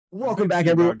I Welcome hate back,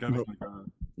 you everyone. about getting like a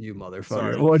You motherfucker.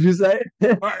 sorry. What'd you say?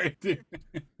 Sorry, dude.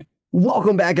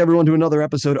 Welcome back, everyone, to another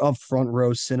episode of Front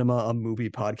Row Cinema, a movie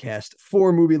podcast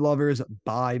for movie lovers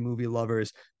by movie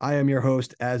lovers. I am your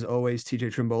host, as always,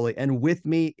 TJ Trimboli, and with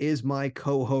me is my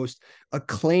co-host,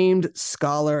 acclaimed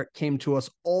scholar, came to us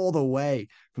all the way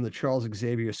from the Charles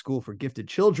Xavier School for Gifted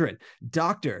Children,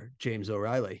 Dr. James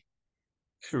O'Reilly.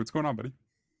 Hey, what's going on, buddy?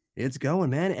 It's going,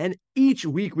 man. And each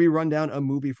week we run down a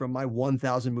movie from my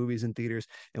 1,000 movies in theaters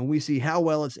and we see how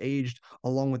well it's aged,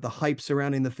 along with the hype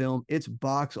surrounding the film, its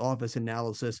box office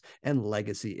analysis, and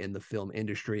legacy in the film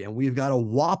industry. And we've got a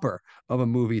whopper of a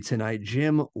movie tonight.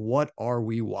 Jim, what are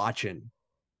we watching?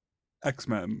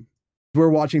 X-Men. We're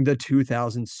watching the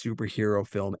 2000 superhero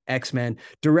film X-Men,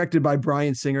 directed by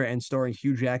Bryan Singer and starring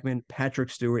Hugh Jackman, Patrick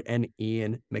Stewart, and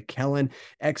Ian McKellan.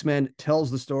 X-Men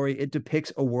tells the story. It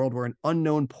depicts a world where an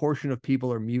unknown portion of people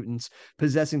are mutants,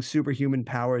 possessing superhuman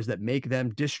powers that make them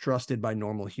distrusted by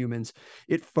normal humans.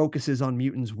 It focuses on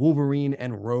mutants Wolverine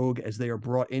and Rogue as they are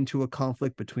brought into a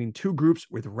conflict between two groups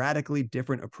with radically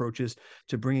different approaches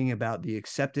to bringing about the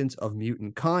acceptance of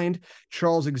mutant kind.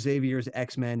 Charles Xaviers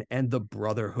X-Men, and the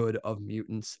Brotherhood of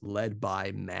Mutants led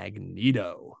by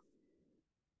Magneto.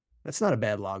 That's not a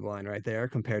bad log line right there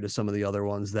compared to some of the other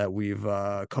ones that we've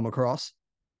come across.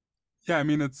 Yeah, I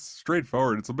mean it's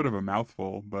straightforward. It's a bit of a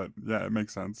mouthful, but yeah, it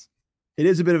makes sense. It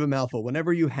is a bit of a mouthful.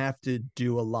 Whenever you have to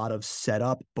do a lot of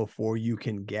setup before you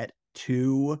can get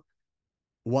to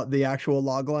what the actual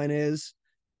log line is,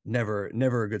 never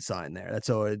a good sign there. That's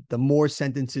so the more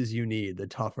sentences you need, the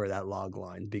tougher that log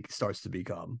line starts to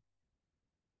become.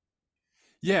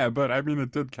 Yeah, but I mean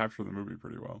it did capture the movie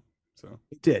pretty well. So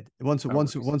It did. Once that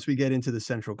once works. once we get into the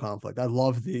central conflict. I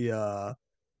love the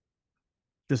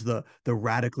just the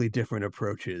radically different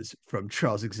approaches from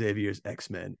Charles Xavier's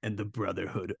X-Men and the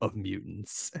Brotherhood of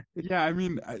Mutants. Yeah, I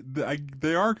mean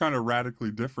they are kind of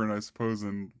radically different, I suppose,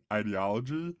 in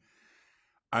ideology.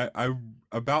 I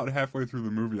about halfway through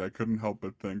the movie, I couldn't help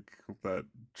but think that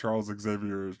Charles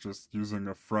Xavier is just using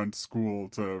a front school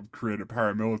to create a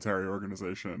paramilitary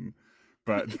organization,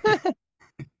 but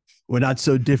We're not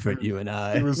so different, you and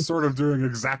he I. was sort of doing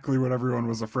exactly what everyone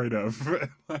was afraid of.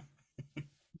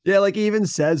 Yeah, like he even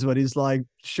says when he's like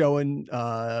showing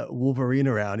Wolverine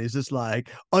around, he's just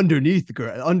like under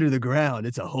the ground,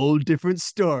 it's a whole different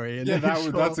story. And Yeah,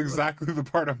 then that's exactly the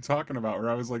part I'm talking about where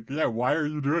I was like, yeah, why are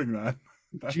you doing that?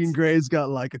 Jean That's Grey's got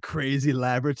like a crazy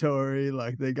laboratory,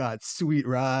 like they got sweet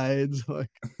rides, like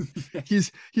yeah,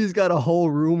 he's got a whole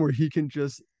room where he can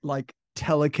just like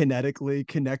telekinetically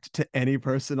connect to any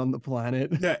person on the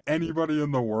planet. yeah, anybody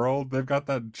in the world, they've got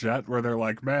that jet where they're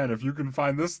like, man, if you can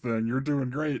find this thing, you're doing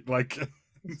great. Like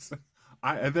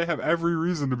and they have every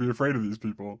reason to be afraid of these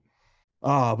people.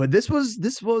 But this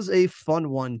was a fun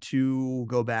one to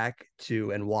go back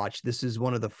to and watch. This is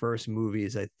one of the first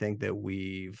movies I think that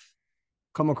we've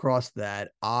come across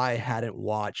that I hadn't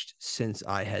watched since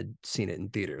I had seen it in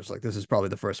theaters. Like this is probably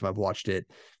the first time I've watched it.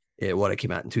 It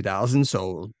came out in 2000,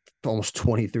 so almost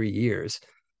 23 years.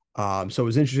 So it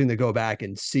was interesting to go back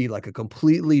and see like a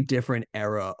completely different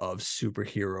era of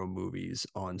superhero movies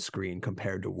on screen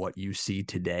compared to what you see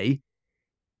today.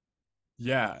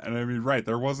 Yeah, and I mean, right,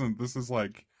 there wasn't this is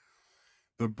like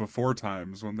the before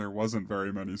times when there wasn't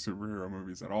very many superhero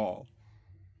movies at all.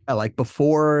 Like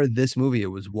before this movie, it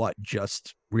was what,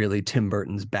 just really Tim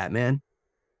Burton's Batman?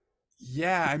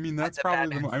 Yeah, I mean Like that's the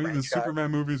probably Batman I mean the franchise.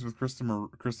 Superman movies with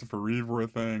Christopher Reeve were a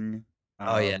thing.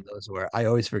 Oh yeah, Um, those were. I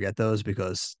always forget those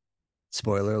because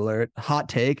spoiler alert, hot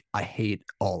take, I hate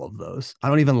all of those. I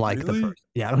don't even like the really? first.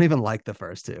 Yeah, I don't even like the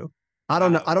first two. I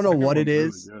don't know. Ah, I the don't know second what it one's really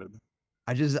is. good.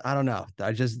 I don't know.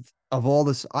 I just of all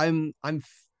this, I'm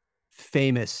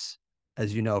famous,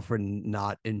 as you know, for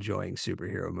not enjoying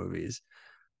superhero movies.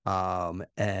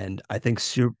 And I think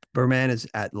Superman is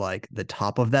at like the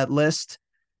top of that list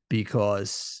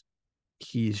because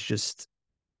he's just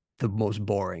the most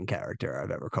boring character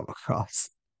I've ever come across.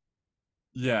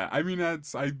 Yeah, I mean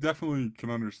that's I definitely can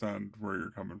understand where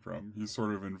you're coming from. He's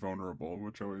sort of invulnerable,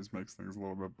 which always makes things a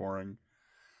little bit boring.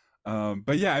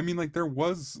 But yeah, I mean like there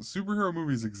was superhero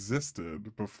movies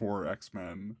existed before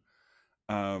X-Men,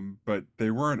 but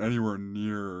they weren't anywhere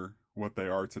near what they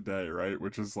are today, right?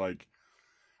 Which is like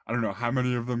I don't know how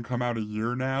many of them come out a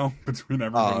year now between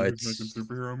Oh, everybody who's making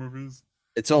superhero movies.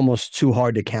 it's almost too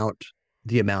hard to count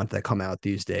the amount that come out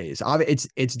these days.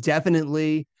 It's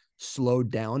definitely slowed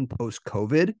down post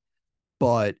COVID,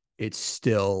 but it's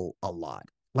still a lot.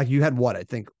 Like you had what, I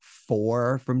think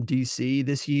four from DC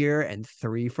this year and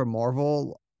three from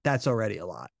Marvel. That's already a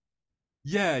lot.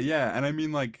 Yeah, yeah, and I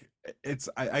mean like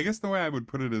I guess the way I would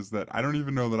put it is that I don't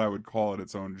even know that I would call it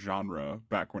its own genre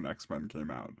back when X-Men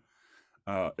came out.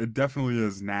 It definitely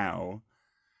is now,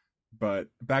 but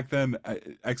back then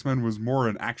X-Men was more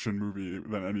an action movie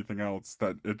than anything else.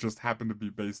 That it just happened to be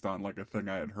based on like a thing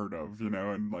I had heard of,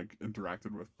 and like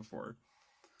interacted with before.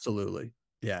 Absolutely.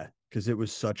 Yeah, because it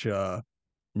was such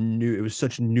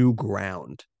new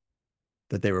ground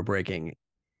that they were breaking,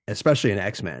 especially in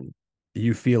X-Men.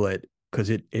 You feel it because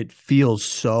it feels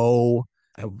so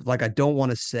like I don't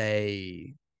want to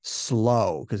say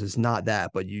slow because it's not that,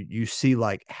 but you see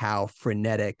like how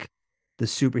frenetic the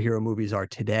superhero movies are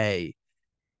today,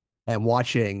 and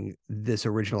watching this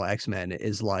original X-Men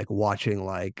is like watching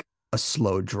like a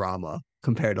slow drama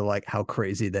compared to like how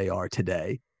crazy they are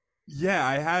today. Yeah,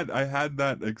 I had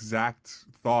that exact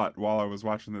thought while I was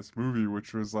watching this movie,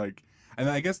 which was like, and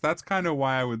I guess that's kind of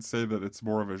why I would say that it's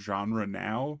more of a genre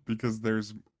now because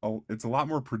it's a lot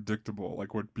more predictable,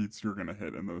 like what beats you're gonna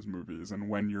hit in those movies and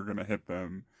when you're gonna hit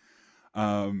them.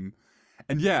 Um,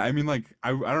 and yeah, I mean, like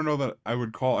I don't know that I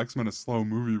would call X-Men a slow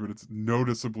movie, but it's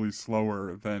noticeably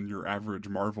slower than your average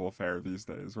Marvel affair these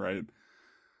days, right?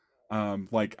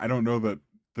 Like I don't know that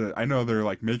I know they're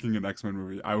like making an X-Men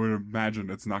movie. I would imagine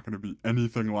it's not going to be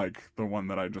anything like the one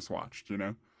that I just watched, you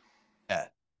know? Yeah.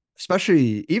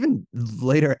 Especially even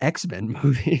later X-Men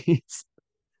movies.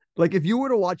 Like if you were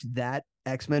to watch that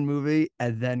X-Men movie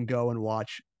and then go and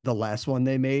watch the last one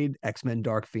they made, X-Men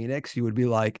Dark Phoenix, you would be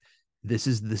like, this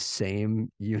is the same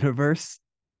universe.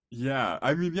 Yeah,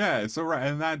 I mean, yeah, so right,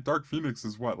 and that Dark Phoenix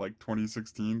is what, like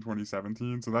 2016,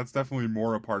 2017, so that's definitely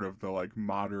more a part of the like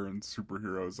modern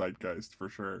superhero zeitgeist for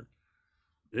sure.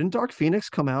 Didn't Dark Phoenix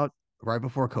come out right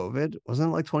before COVID? Wasn't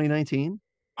it like 2019?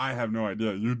 I have no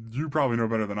idea. You probably know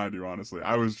better than I do, honestly.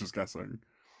 I was just guessing.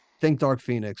 I think Dark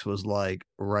Phoenix was like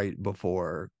right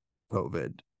before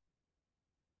COVID.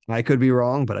 I could be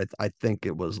wrong, but I think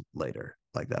it was later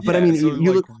like that. But I Yeah, mean, so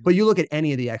like you look at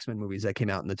any of the X-Men movies that came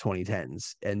out in the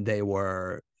 2010s, and they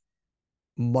were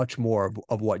much more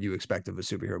of what you expect of a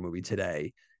superhero movie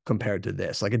today compared to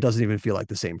this. Like it doesn't even feel like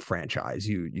the same franchise.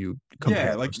 You compare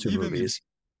yeah, like those two movies.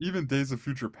 even Days of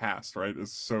Future Past, right,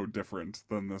 is so different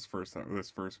than this first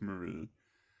movie.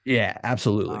 Yeah,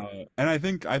 absolutely. And I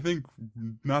think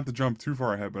not to jump too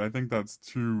far ahead, but I think that's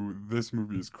to this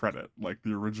movie's credit, like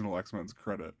the original X-Men's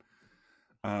credit.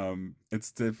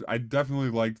 I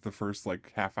definitely liked the first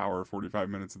like half hour, 45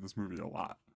 minutes of this movie a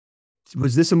lot.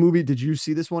 Was this a movie? Did you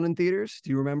see this one in theaters?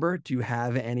 Do you remember? Do you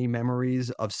have any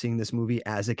memories of seeing this movie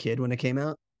as a kid when it came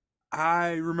out?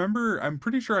 I remember, I'm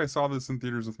pretty sure I saw this in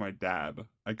theaters with my dad.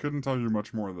 I couldn't tell you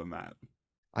much more than that.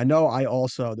 I know I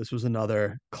also, this was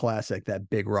another classic that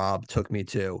Big Rob took me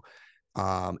to.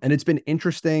 And it's been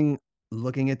interesting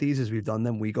looking at these as we've done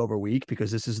them week over week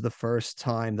because this is the first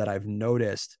time that I've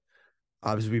noticed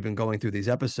as we've been going through these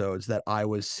episodes that I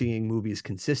was seeing movies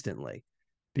consistently.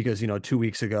 Because, 2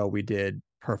 weeks ago we did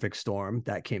Perfect Storm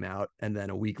that came out. And then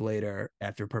a week later,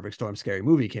 after Perfect Storm, Scary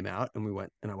Movie came out, and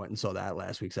I went and saw that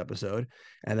last week's episode.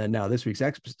 And then now this week's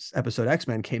episode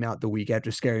X-Men came out the week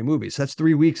after Scary Movie. So that's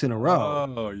 3 weeks in a row.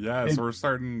 Oh, yeah, And so we're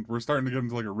starting to get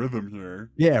into like a rhythm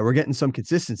here. yeah, we're getting some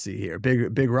consistency here.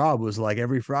 Big Rob was like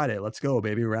every Friday, let's go,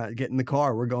 baby. Get in the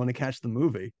car. We're going to catch the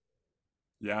movie.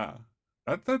 Yeah.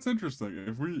 That's interesting.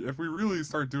 If we really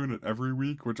start doing it every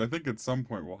week, which I think at some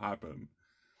point will happen,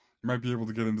 you might be able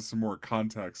to get into some more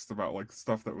context about like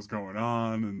stuff that was going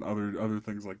on and other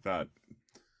things like that.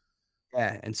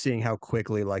 Yeah, and seeing how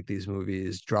quickly like these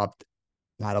movies dropped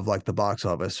out of like the box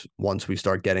office once we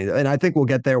start getting, and I think we'll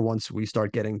get there once we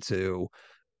start getting to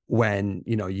when,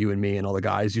 you and me and all the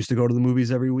guys used to go to the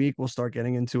movies every week. We'll start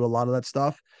getting into a lot of that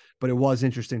stuff. But it was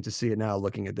interesting to see it now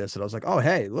looking at this. And I was like, oh,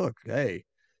 hey, look, hey,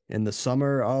 in the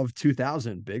summer of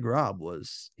 2000, Big Rob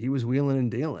he was wheeling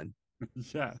and dealing.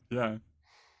 Yeah, yeah.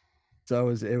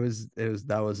 So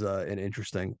that was an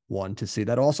interesting one to see.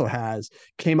 That also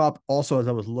came up also as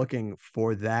I was looking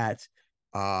for that,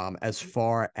 as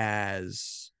far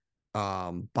as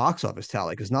box office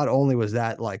tally, because not only was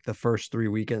that like the first 3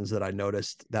 weekends that I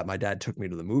noticed that my dad took me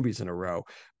to the movies in a row,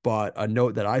 but a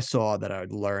note that I saw that I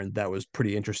learned that was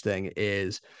pretty interesting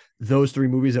is those three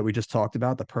movies that we just talked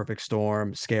about, The Perfect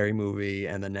Storm, Scary Movie,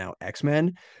 and then now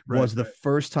X-Men, Right. was the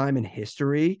first time in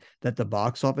history that the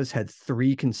box office had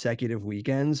 3 consecutive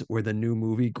weekends where the new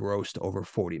movie grossed over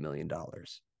 $40 million.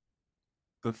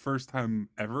 The first time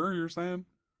ever, you're saying?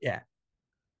 Yeah,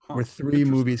 Huh. where three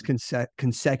movies Interesting.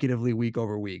 consecutively week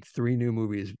over week, three new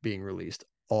movies being released,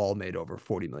 all made over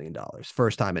 $40 million.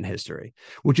 First time in history,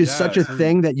 which is such Yeah, a so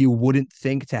thing that you wouldn't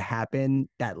think to happen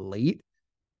that late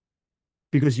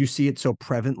because you see it so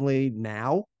prevalently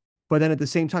now. But then at the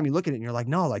same time, you look at it and you're like,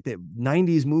 no, like the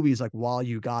 90s movies, like while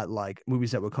you got like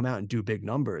movies that would come out and do big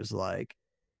numbers, like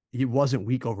it wasn't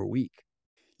week over week.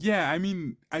 Yeah, I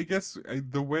mean, I guess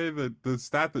the way that the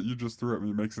stat that you just threw at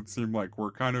me makes it seem like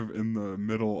we're kind of in the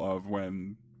middle of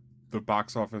when the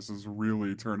box office is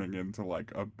really turning into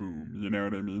like a boom. You know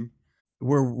what I mean?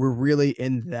 We're really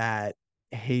in that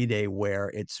heyday where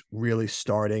it's really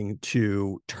starting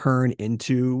to turn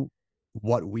into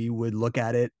what we would look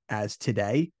at it as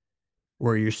today,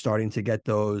 where you're starting to get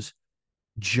those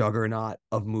juggernaut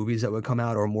of movies that would come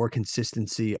out or more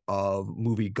consistency of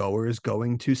movie goers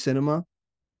going to cinema.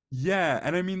 Yeah,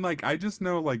 and I mean, like, I just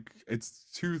know, like, it's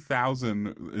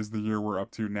 2000 is the year we're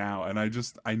up to now, and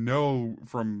I know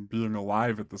from being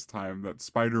alive at this time that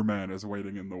Spider-Man is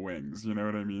waiting in the wings, you know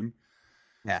what I mean?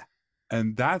 Yeah.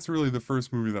 And that's really the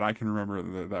first movie that I can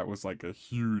remember that was like a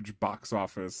huge box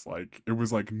office, like, it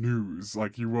was like news.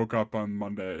 Like, you woke up on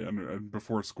Monday and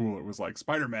before school, it was like,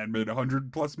 Spider-Man made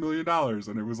 $100+ million,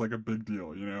 and it was like a big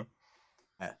deal, you know?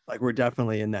 Yeah. Like we're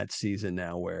definitely in that season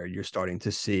now where you're starting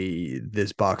to see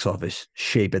this box office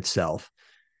shape itself.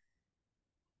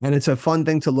 And it's a fun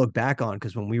thing to look back on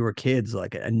because when we were kids,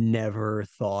 like I never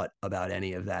thought about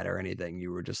any of that or anything.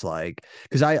 You were just like,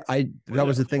 because Well, that yeah,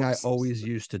 was the of thing I course. always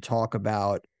used to talk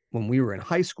about when we were in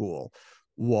high school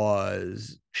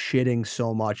was shitting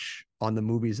so much on the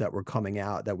movies that were coming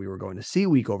out that we were going to see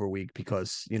week over week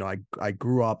because, I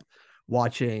grew up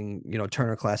watching,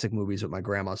 Turner Classic movies with my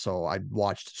grandma. So I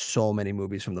watched so many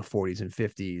movies from the 40s and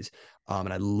 50s,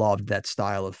 and I loved that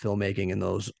style of filmmaking and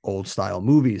those old style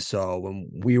movies. So when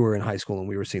we were in high school and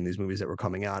we were seeing these movies that were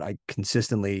coming out, I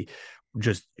consistently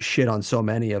just shit on so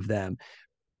many of them.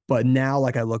 But now,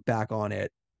 like, I look back on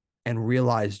it and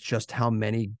realize just how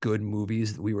many good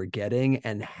movies we were getting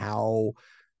and how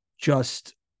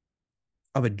just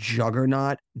of a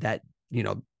juggernaut that, you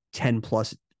know, 10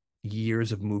 plus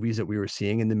years of movies that we were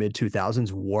seeing in the mid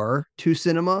 2000s were to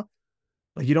cinema.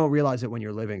 Like you don't realize it when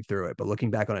you're living through it, but looking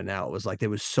back on it now, it was like it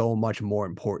was so much more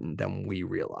important than we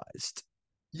realized.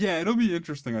 Yeah, it'll be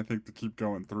interesting, I think, to keep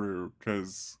going through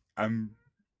because I'm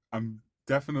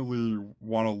definitely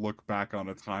want to look back on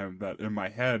a time that in my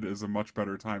head is a much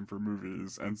better time for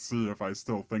movies and see if I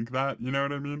still think that. You know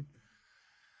what I mean?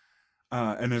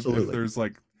 And if Absolutely. there's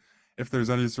like if there's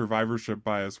any survivorship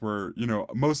bias where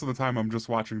most of the time I'm just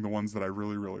watching the ones that I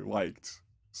really liked.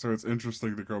 So it's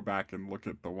interesting to go back and look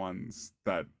at the ones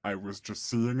that I was just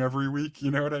seeing every week.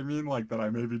 You know what I mean? Like that I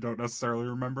maybe don't necessarily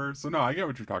remember. So no, I get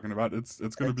what you're talking about. It's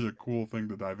going to be a cool thing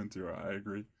to dive into. I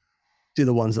agree. To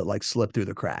the ones that like slip through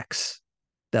the cracks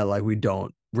that like we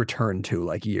don't return to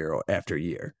like year after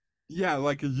year. Yeah,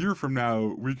 like a year from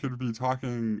now, we could be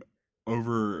talking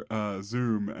over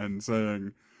Zoom and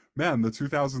saying, "Man, the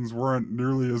 2000s weren't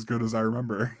nearly as good as I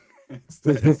remember." It's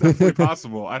definitely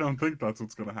possible. I don't think that's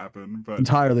what's going to happen, but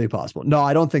Entirely possible. No,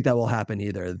 I don't think that will happen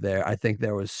either. I think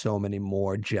there was so many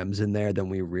more gems in there than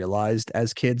we realized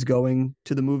as kids going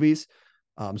to the movies.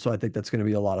 So I think that's going to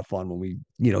be a lot of fun when we,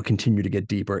 continue to get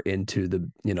deeper into the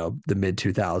mid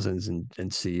 2000s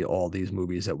and see all these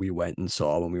movies that we went and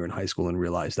saw when we were in high school and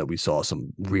realized that we saw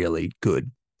some really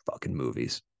good fucking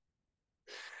movies.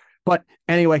 But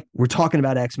anyway, we're talking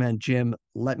about X-Men. Jim,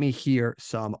 let me hear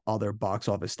some other box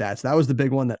office stats. That was the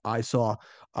big one that I saw.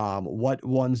 What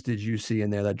ones did you see in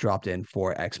there that dropped in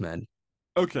for X-Men?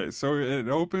 okay, so it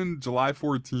opened July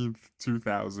 14th,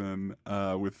 2000,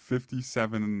 with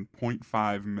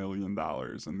 $57.5 million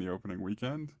in the opening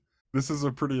weekend. This is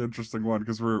a pretty interesting one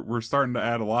because we're starting to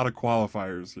add a lot of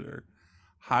qualifiers here.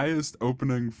 Highest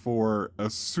opening for a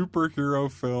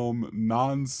superhero film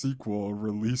non-sequel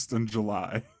released in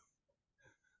July.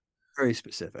 Very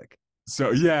specific.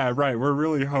 So yeah, right. We're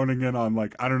really honing in on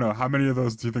like I don't know how many of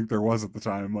those do you think there was at the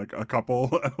time? Like a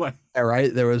couple. Like All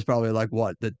right. There was probably like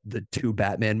what the two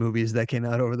Batman movies that came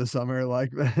out over the summer,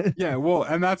 like that. yeah, well,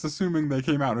 and that's assuming they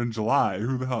came out in July.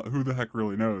 Who the heck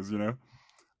really knows, you know?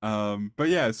 But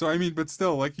yeah, so I mean, but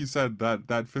still, like you said, that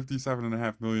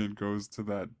 57.5 million goes to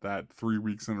that 3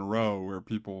 weeks in a row where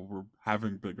people were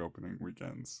having big opening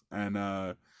weekends. And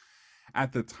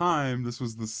at the time, this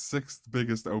was the sixth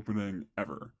biggest opening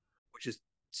ever. Which is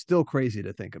still crazy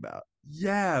to think about.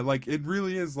 Yeah, like it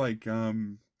really is like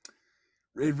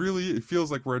it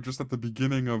feels like we're just at the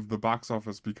beginning of the box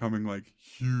office becoming like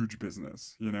huge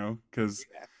business, because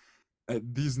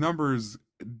these numbers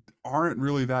aren't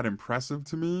really that impressive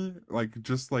to me, like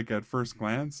just like at first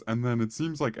glance. And then it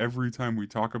seems like every time we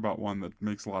talk about one that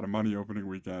makes a lot of money opening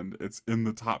weekend, it's in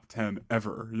the top 10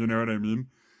 ever. You know what I mean?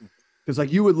 Because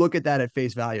like you would look at that at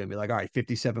face value and be like, all right,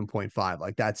 57.5.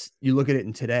 Like that's you look at it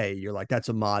in today, you're like, that's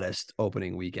a modest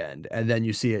opening weekend. And then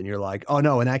you see it and you're like, oh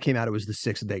no, when that came out, it was the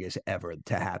sixth biggest ever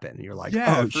to happen. And you're like,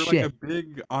 Yeah, oh for like a shit.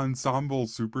 big ensemble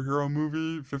superhero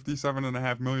movie,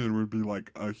 57.5 million would be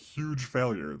like a huge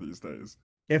failure these days.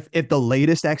 If the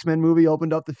latest X-Men movie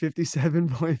opened up to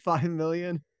 57.5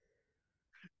 million,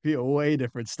 be a way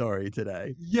different story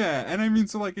today. Yeah, and I mean,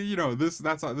 so like this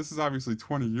is obviously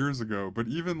 20 years ago, but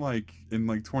even like in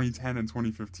like 2010 and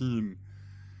 2015,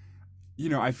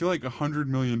 I feel like 100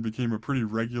 million became a pretty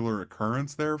regular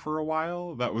occurrence there for a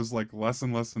while. That was like less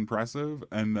and less impressive,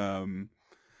 and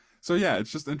so yeah,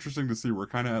 it's just interesting to see we're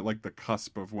kind of at like the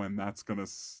cusp of when that's gonna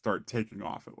start taking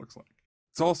off. It looks like.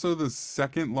 It's also the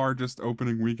second largest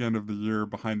opening weekend of the year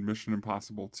behind Mission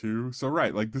Impossible 2. So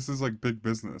right, like this is like big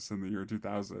business in the year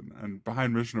 2000 and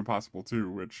behind Mission Impossible 2,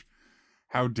 which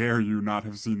how dare you not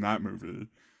have seen that movie?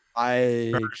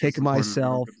 Very I kick disappointed we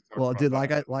don't myself. get to talk Well, about dude,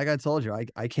 that. like I told you,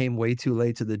 I came way too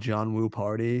late to the John Woo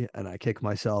party, and I kick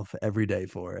myself every day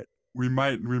for it. We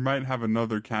might have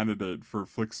another candidate for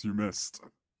flicks you missed.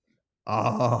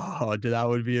 Oh, dude, that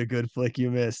would be a good flick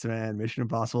you missed, man. Mission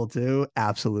Impossible 2,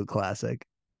 absolute classic.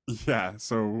 Yeah,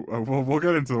 so we'll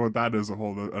get into what that is a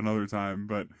whole another time,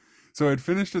 but so it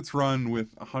finished its run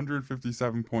with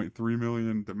 157.3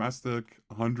 million domestic,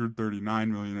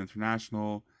 139 million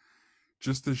international,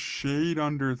 just a shade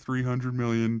under 300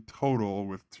 million total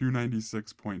with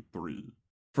 296.3.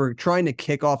 For trying to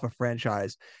kick off a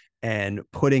franchise and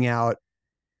putting out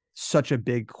such a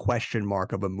big question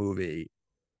mark of a movie,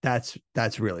 that's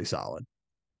really solid.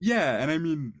 Yeah, and I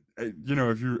mean,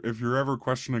 if you're ever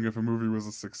questioning if a movie was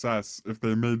a success, if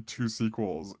they made two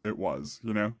sequels, it was.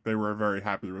 They were very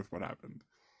happy with what happened.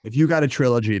 If you got a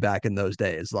trilogy back in those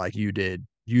days, like you did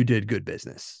good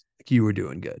business. Like you were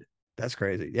doing good. That's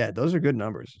crazy. Yeah, those are good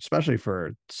numbers, especially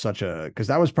for such a because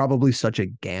that was probably such a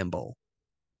gamble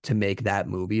to make that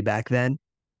movie back then.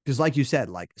 Because like you said,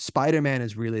 like Spider-Man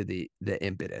is really the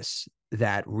impetus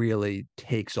that really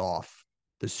takes off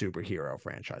the superhero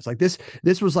franchise. Like this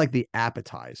was like the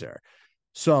appetizer.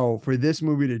 So for this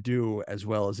movie to do as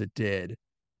well as it did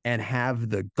and have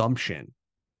the gumption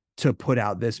to put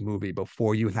out this movie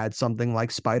before you had something like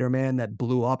Spider-Man that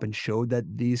blew up and showed that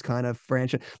these kind of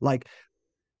franchise like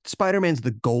Spider-Man's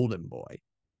the golden boy.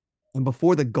 And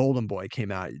before the golden boy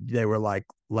came out, they were like,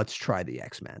 let's try the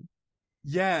X-Men.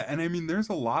 Yeah, and I mean, there's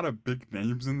a lot of big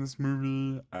names in this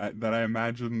movie that I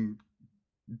imagine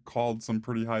called some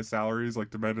pretty high salaries, like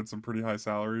demanded some pretty high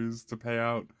salaries to pay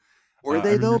out. Were I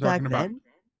they mean, you're though back talking about. then?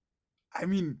 I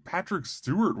mean, Patrick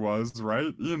Stewart was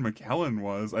right. Ian McKellen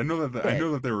was. I Yeah.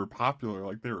 know that they were popular,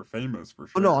 like they were famous for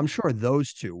Oh no, sure. I'm sure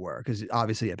those two were because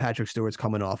obviously yeah, Patrick Stewart's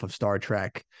coming off of Star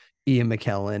Trek. Ian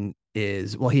McKellen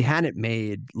is well, he hadn't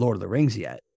made Lord of the Rings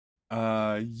yet.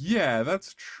 Yeah,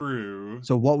 that's true.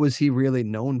 So what was he really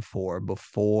known for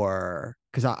before?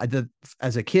 Because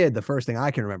as a kid, the first thing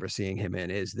I can remember seeing him in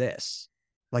is this.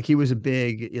 Like he was a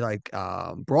big like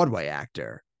Broadway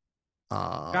actor,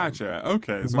 um, Gotcha.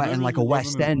 Okay, so and maybe like he a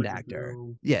wasn't West as End big a actor.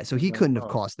 deal Yeah, so as he I couldn't have thought.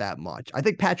 cost that much. I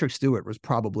think Patrick Stewart was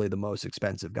probably the most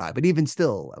expensive guy, but even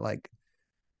still, like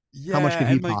how much could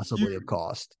Yeah, he and like possibly have Hugh,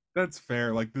 cost? that's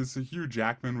fair. Like this Hugh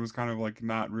Jackman was kind of like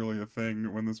not really a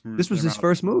thing when this movie This was came his out.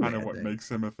 first This is kind movie, of I what think. makes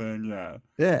him a thing. Yeah.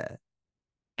 Yeah.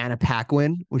 Anna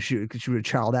Paquin was she was a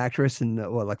child actress and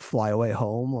what like Fly Away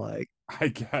Home like I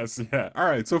guess, yeah. All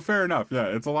right, so fair enough. Yeah,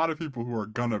 it's a lot of people who are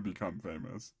gonna become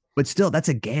famous. but still that's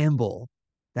a gamble.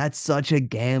 That's such a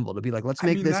gamble to be like let's I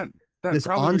make mean that this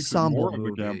probably makes it ensemble more of a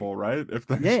movie. gamble, right? If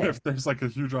there's Yeah. if there's like a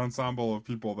huge ensemble of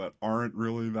people that aren't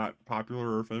really that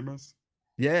popular or famous.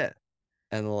 Yeah.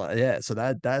 And yeah, so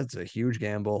that's a huge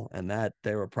gamble and that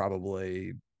they were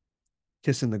probably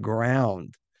kissing the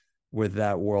ground with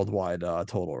that worldwide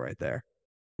total right there.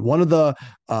 One of the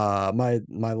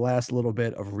my last little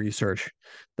bit of research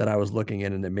that I was looking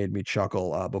in and it made me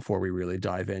chuckle before we really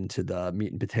dive into the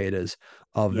meat and potatoes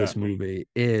of Yeah. this movie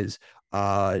is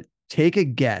take a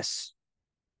guess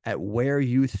at where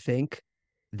you think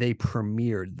they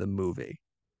premiered the movie.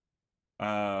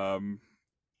 Um,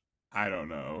 I don't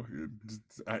know.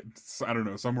 I don't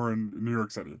know. Somewhere in New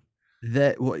York City.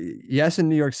 That well, yes, in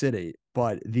New York City,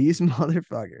 but these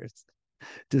motherfuckers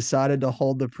decided to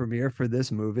hold the premiere for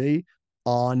this movie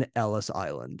on Ellis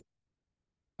Island.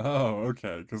 Oh,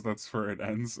 okay, because that's where it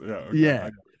ends. Yeah, okay. Yeah,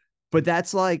 but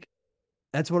that's like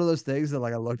that's one of those things that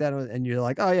like I looked at it and you're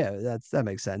like, oh yeah, that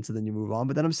makes sense, and then you move on.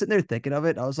 But then I'm sitting there thinking of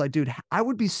it. I was like, dude, I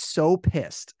would be so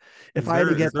pissed if Is I had there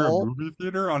to is get there a all. movie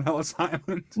theater on Ellis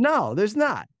Island? No, there's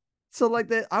not. So like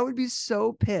that, I would be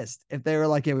so pissed if they were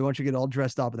like, "Yeah, we want you to get all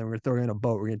dressed up, and then we're gonna throw you in a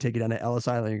boat. We're gonna take you down to Ellis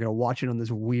Island. You're gonna watch it on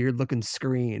this weird looking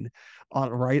screen, on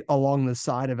right along the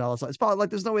side of Ellis Island." It's probably like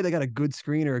there's no way they got a good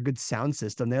screen or a good sound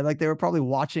system. They were probably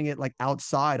watching it like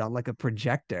outside on like a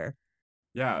projector.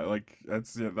 Yeah, like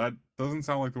that's yeah, that doesn't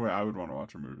sound like the way I would want to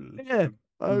watch a movie. Yeah, It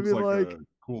I'd seems be like like, a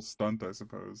cool stunt, I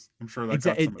suppose. I'm sure that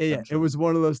got exactly. some Yeah, it was attention.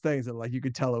 one of those things that like you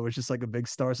could tell it was just like a big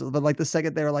star. So, but like the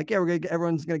second they were like, "Yeah,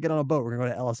 everyone's gonna get on a boat. We're gonna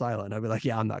go to Ellis Island." I'd be like,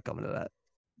 "Yeah, I'm not coming to that."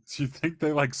 Do you think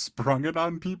they like sprung it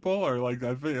on people, or like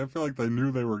I feel like they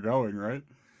knew they were going, right?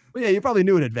 Well, yeah, you probably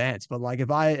knew in advance, but like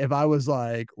if I was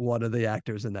like one of the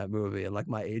actors in that movie and like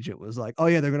my agent was like, "Oh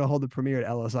yeah, they're gonna hold the premiere at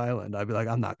Ellis Island," I'd be like,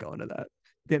 "I'm not going to that.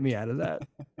 Get me out of that."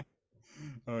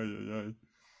 Oh yeah, yeah.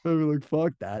 I'd be like,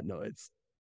 "Fuck that noise."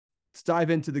 Let's dive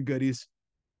into the goodies.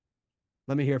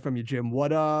 Let me hear from you, Jim.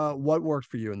 What worked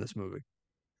for you in this movie?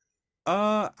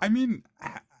 I mean,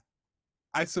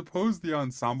 I suppose the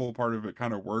ensemble part of it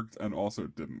kind of worked and also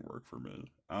didn't work for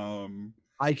me.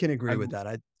 I can agree I with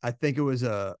that. I think it was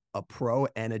a pro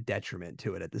and a detriment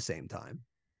to it at the same time.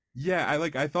 Yeah,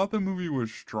 I thought the movie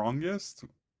was strongest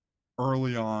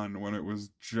early on when it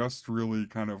was just really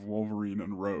kind of Wolverine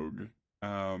and Rogue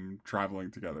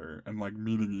traveling together and like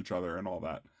meeting each other and all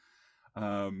that.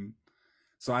 Um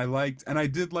so I liked and I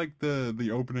did like the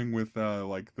opening with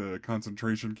like the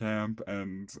concentration camp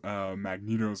and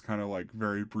Magneto's kind of like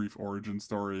very brief origin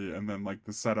story and then like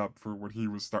the setup for what he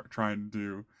was start trying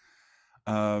to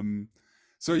do. Um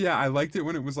so yeah, I liked it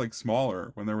when it was like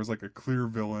smaller, when there was like a clear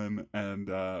villain and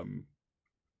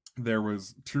there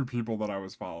was two people that I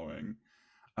was following.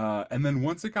 And then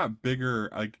once it got bigger,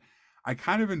 like I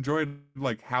kind of enjoyed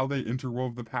like how they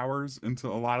interwove the powers into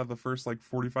a lot of the first like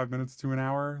 45 minutes to an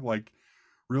hour. Like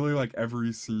really like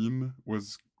every scene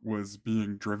was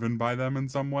being driven by them in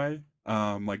some way.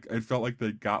 Like it felt like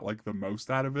they got like the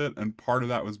most out of it, and part of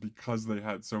that was because they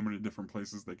had so many different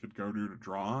places they could go to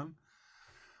draw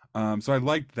on. So I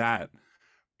liked that,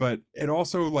 but it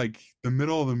also like the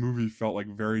middle of the movie felt like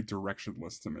very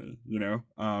directionless to me, you know.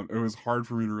 It was hard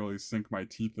for me to really sink my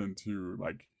teeth into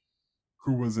like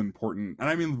who was important, and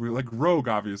I mean like Rogue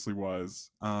obviously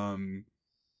was,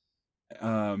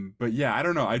 but yeah, I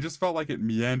don't know, I just felt like it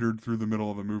meandered through the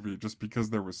middle of the movie just because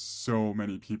there was so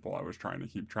many people I was trying to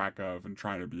keep track of and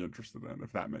trying to be interested in,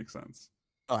 if that makes sense.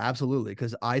 Oh, absolutely.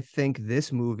 Because I think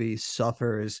this movie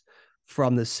suffers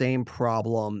from the same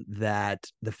problem that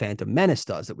the Phantom Menace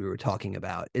does that we were talking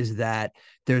about, is that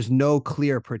there's no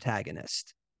clear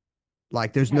protagonist.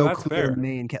 Like there's Yeah, no that's clear fair.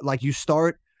 main like we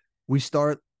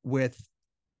start with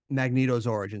Magneto's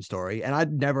origin story. And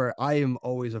I am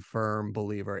always a firm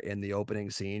believer in the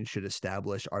opening scene should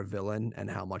establish our villain and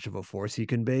how much of a force he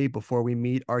can be before we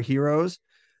meet our heroes.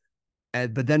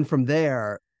 And but then from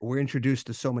there, we're introduced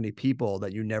to so many people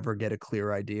that you never get a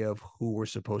clear idea of who we're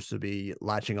supposed to be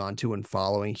latching onto and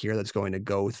following here that's going to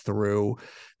go through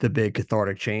the big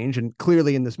cathartic change. And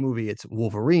clearly in this movie, it's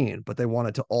Wolverine, but they want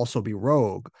it to also be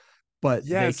Rogue, but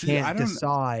Yeah, they see, I can't don't.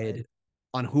 decide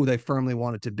on who they firmly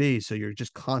want it to be. So you're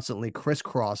just constantly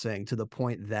crisscrossing to the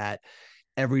point that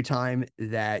every time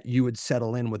that you would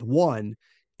settle in with one,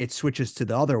 it switches to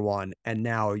the other one. And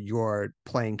now you're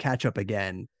playing catch up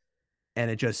again, and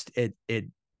it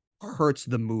hurts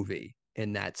the movie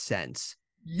in that sense.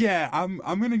 Yeah, I'm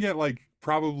gonna get like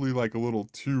probably like a little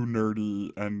too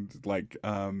nerdy and like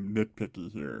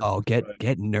nitpicky here. Oh, get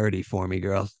nerdy for me,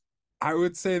 girl. I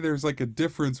would say there's like a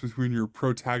difference between your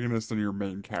protagonist and your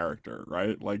main character,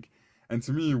 right? Like, and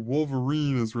to me,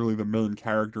 Wolverine is really the main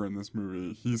character in this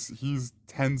movie. He's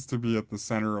tends to be at the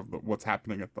center of what's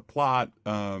happening at the plot.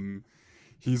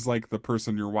 He's like the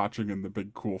person you're watching in the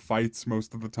big cool fights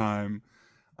most of the time.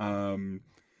 Um,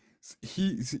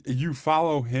 you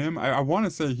follow him. I want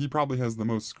to say he probably has the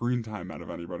most screen time out of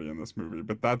anybody in this movie,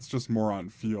 but that's just more on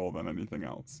feel than anything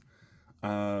else.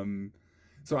 Um,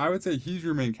 so I would say he's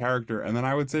your main character, and then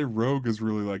I would say Rogue is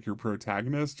really like your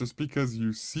protagonist, just because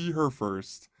you see her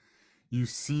first, you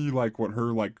see like what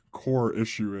her like core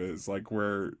issue is, like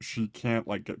where she can't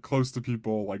like get close to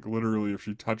people, like literally if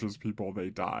she touches people, they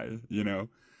die, you know?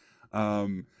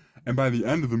 Um, and by the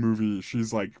end of the movie,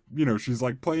 she's like, you know, she's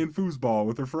like playing foosball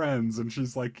with her friends, and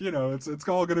she's like, you know, it's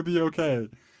all gonna be okay.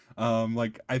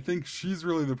 Like I think she's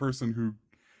really the person who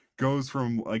goes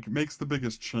from like makes the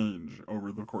biggest change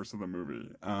over the course of the movie.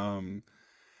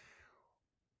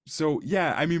 So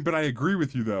yeah, I mean, but I agree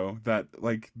with you though that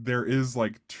like there is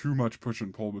like too much push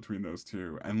and pull between those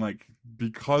two, and like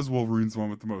because Wolverine's the one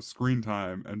with the most screen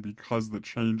time, and because the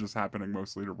change is happening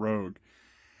mostly to Rogue,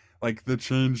 like the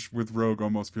change with Rogue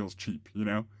almost feels cheap, you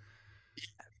know?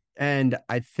 And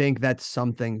I think that's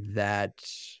something that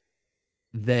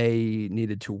they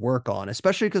needed to work on,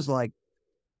 especially because like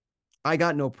I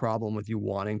got no problem with you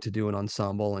wanting to do an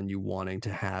ensemble and you wanting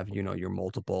to have, your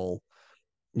multiple,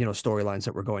 storylines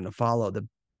that we're going to follow.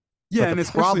 Yeah, But the and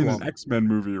especially in an problem, X-Men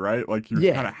movie, right? Like you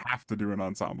kind yeah, of have to do an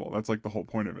ensemble. That's like the whole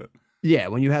point of it. yeah,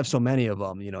 when you have so many of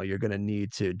them, you're going to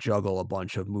need to juggle a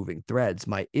bunch of moving threads.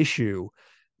 My issue,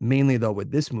 mainly though,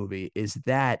 with this movie is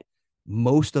that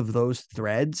most of those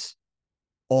threads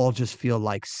all just feel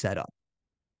like setup.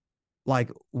 Like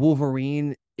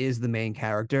Wolverine is the main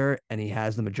character and he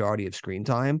has the majority of screen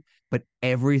time, but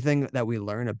everything that we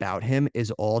learn about him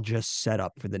is all just set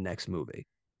up for the next movie.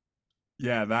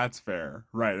 Yeah, that's fair.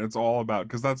 Right. It's all about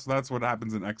because that's what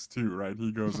happens in X2, right?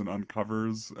 He goes and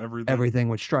uncovers everything. Everything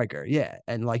with Stryker, yeah.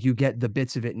 And like you get the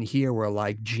bits of it in here where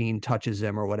like Jean touches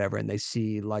him or whatever, and they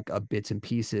see like a bits and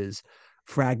pieces,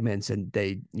 fragments, and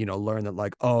they, learn that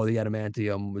like, oh, the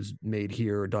adamantium was made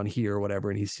here or done here or whatever,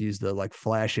 and he sees the like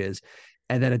flashes.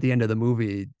 And then at the end of the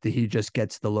movie, he just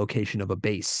gets the location of a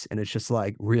base, and it's just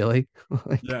like, really?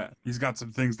 Like, Yeah, he's got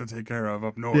some things to take care of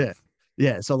up yeah. north.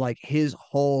 Yeah. So like his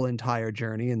whole entire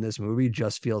journey in this movie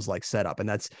just feels like setup. And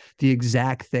that's the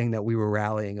exact thing that we were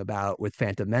rallying about with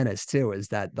Phantom Menace too, is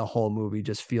that the whole movie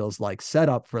just feels like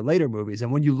setup for later movies.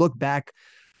 And when you look back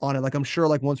on it, like I'm sure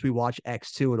like once we watch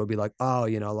X2, it'll be like, oh,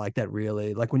 like that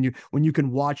really like when you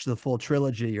can watch the full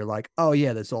trilogy, you're like, oh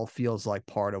yeah, this all feels like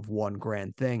part of one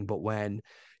grand thing. But when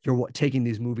you're taking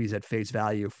these movies at face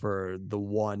value for the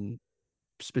one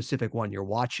specific one you're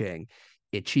watching,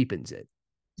 it cheapens it.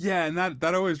 Yeah, and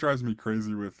that always drives me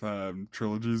crazy with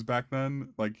trilogies back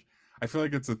then. Like I feel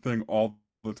like it's a thing all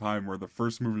the time where the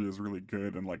first movie is really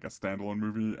good and like a standalone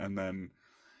movie, and then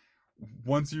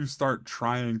once you start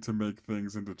trying to make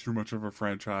things into too much of a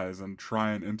franchise and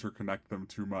try and interconnect them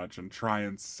too much and try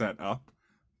and set up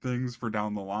things for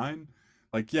down the line,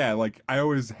 like yeah, like I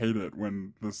always hate it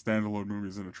when the standalone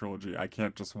movies in a trilogy, I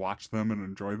can't just watch them and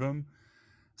enjoy them.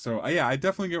 So yeah, I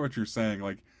definitely get what you're saying.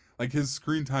 Like his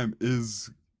screen time is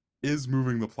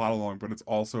moving the plot along, but it's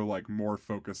also like more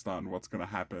focused on what's gonna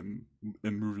happen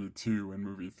in movie two and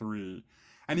movie three,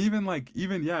 and even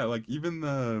yeah, like even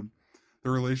the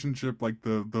relationship, like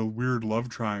the weird love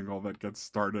triangle that gets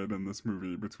started in this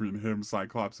movie between him,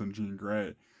 Cyclops, and Jean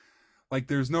Grey. Like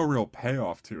there's no real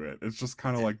payoff to it. It's just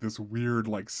kind of like this weird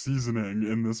like seasoning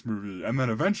in this movie, and then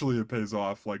eventually it pays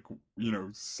off like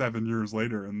 7 years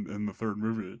later in the third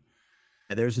movie.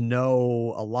 There's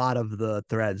no a lot of the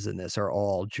threads in this are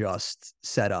all just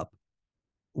set up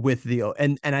with the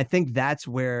and I think that's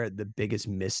where the biggest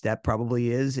misstep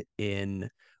probably is in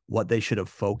what they should have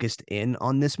focused in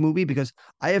on this movie, because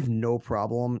I have no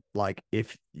problem like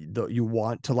if you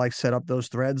want to like set up those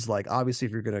threads, like obviously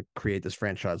if you're going to create this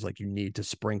franchise, like you need to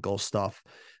sprinkle stuff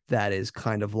that is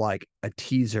kind of like a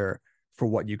teaser for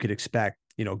what you could expect,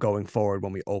 going forward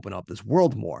when we open up this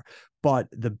world more. But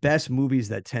the best movies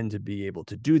that tend to be able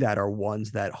to do that are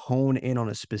ones that hone in on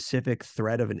a specific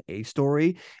thread of an A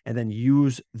story and then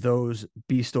use those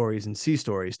B stories and C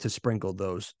stories to sprinkle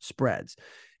those spreads.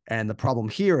 And the problem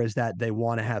here is that they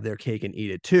want to have their cake and eat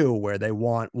it too, where they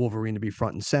want Wolverine to be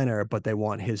front and center, but they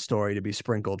want his story to be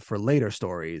sprinkled for later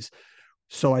stories.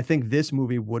 So I think this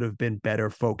movie would have been better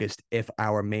focused if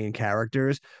our main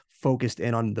characters focused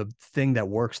in on the thing that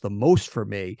works the most for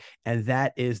me, and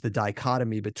that is the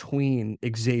dichotomy between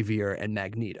Xavier and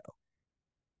Magneto.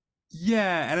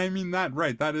 Yeah, and I mean that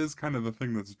right. That is kind of the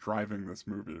thing that's driving this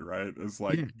movie, right? Is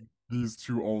Yeah. like these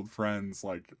two old friends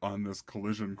like on this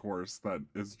collision course that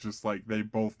is just like they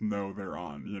both know they're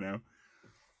on, you know?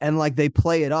 And like they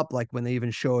play it up like when they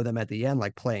even show them at the end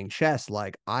like playing chess,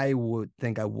 like I would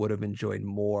think I would have enjoyed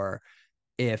more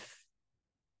if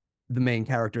the main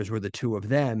characters were the two of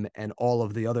them and all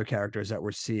of the other characters that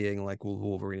we're seeing like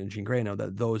Wolverine and Jean Grey now,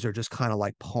 that those are just kind of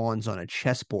like pawns on a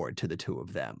chessboard to the two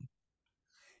of them.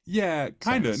 Yeah,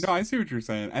 kind of. No, Sense. I see what you're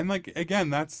saying. And like again,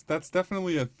 that's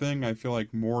definitely a thing I feel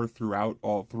like more throughout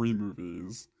all three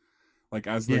movies. Like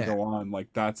as they Yeah. go on,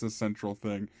 like that's a central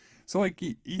thing. So like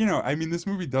I mean this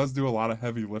movie does do a lot of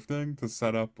heavy lifting to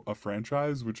set up a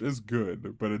franchise, which is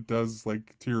good, but it does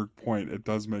like to your point, it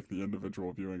does make the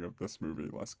individual viewing of this movie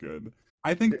less good.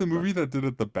 I think the movie that did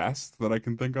it the best that I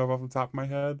can think of off the top of my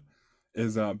head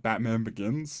is Batman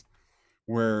Begins,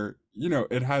 where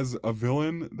it has a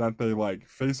villain that they like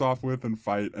face off with and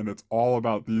fight, and it's all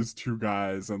about these two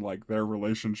guys and like their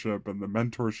relationship and the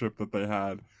mentorship that they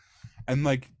had, and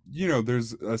like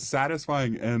there's a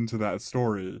satisfying end to that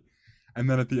story, and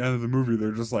then at the end of the movie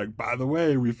they're just like, by the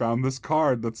way, we found this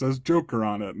card that says Joker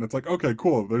on it, and it's like, okay,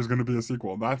 cool, there's going to be a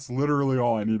sequel. That's literally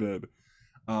all I needed.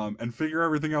 And figure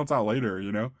everything else out later.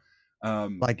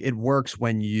 Um, Like it works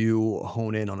when you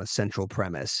hone in on a central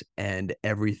premise and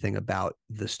everything about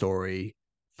the story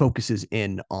focuses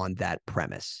in on that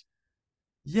premise.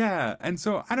 yeah, and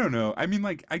so I don't know. I mean,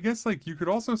 like, I guess like you could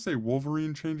also say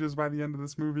Wolverine changes by the end of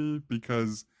this movie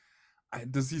because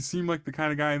does he seem like the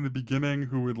kind of guy in the beginning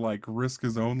who would like risk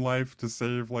his own life to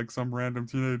save like some random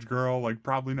teenage girl? Like,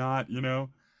 probably not, you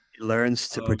know? He learns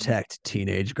to Um, protect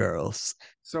teenage girls.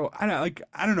 so I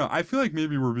don't know. I feel like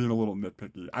maybe we're being a little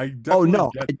nitpicky. I Oh definitely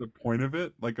no, get the point of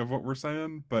it, like of what we're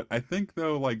saying, but I think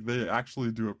though, like they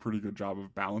actually do a pretty good job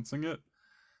of balancing it.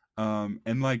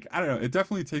 And like I don't know, it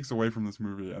definitely takes away from this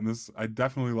movie, and this I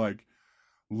definitely like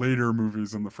later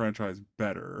movies in the franchise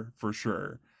better for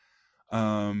sure.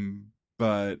 Um,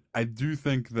 but I do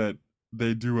think that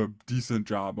they do a decent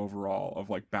job overall of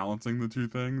like balancing the two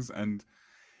things. And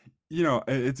you know,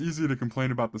 it's easy to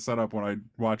complain about the setup when I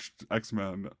watched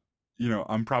X-Men. You know,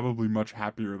 I'm probably much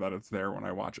happier that it's there when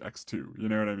I watch X2. You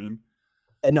know what I mean?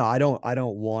 and no, I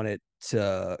don't want it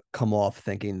to come off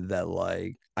thinking that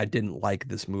like I didn't like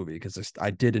this movie because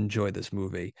I did enjoy this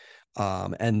movie.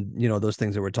 And you know, those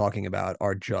things that we're talking about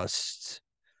are just,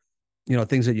 you know,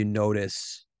 things that you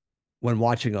notice when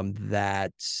watching them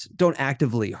that don't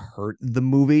actively hurt the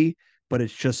movie, but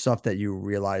it's just stuff that you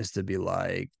realize to be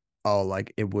like, oh,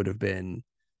 like it would have been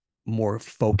more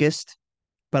focused.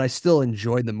 But I still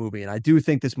enjoyed the movie, and I do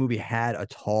think this movie had a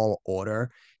tall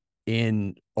order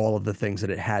in all of the things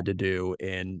that it had to do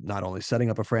in not only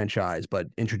setting up a franchise but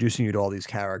introducing you to all these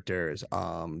characters,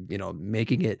 you know,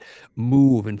 making it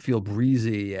move and feel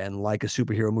breezy and like a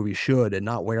superhero movie should, and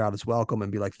not wear out its welcome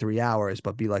and be like 3 hours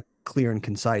but be like clear and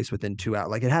concise within 2 hours.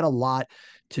 Like it had a lot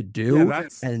to Yeah, do,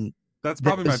 and that's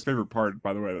probably my there's favorite part,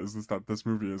 by the way, is that this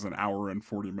movie is an hour and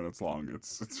 40 minutes long.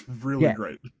 It's really yeah,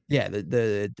 great. yeah,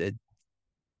 the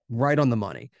right on the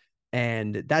money.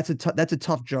 And that's a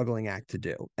tough juggling act to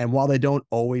do. And while they don't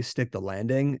always stick the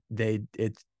landing, they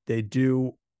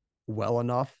do well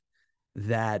enough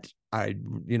that I,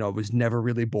 you know, was never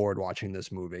really bored watching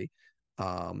this movie.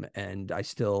 And I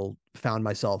still found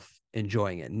myself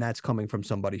enjoying it. And that's coming from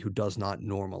somebody who does not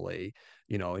normally,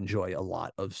 you know, enjoy a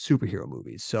lot of superhero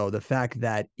movies. So the fact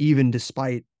that even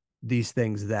despite these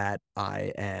things that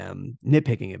I am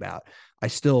nitpicking about, I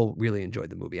still really enjoyed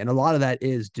the movie. And a lot of that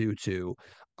is due to,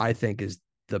 I think, is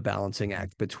the balancing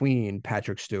act between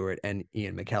Patrick Stewart and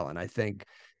Ian McKellen. I think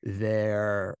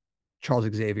their Charles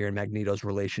Xavier and Magneto's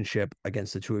relationship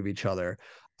against the two of each other,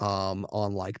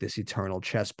 on like this eternal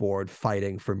chessboard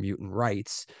fighting for mutant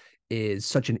rights, is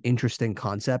such an interesting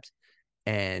concept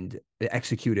and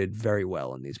executed very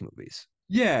well in these movies.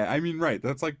 Yeah, I mean, right.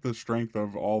 That's like the strength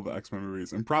of all the X-Men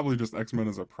movies, and probably just X-Men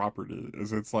as a property,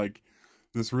 is it's like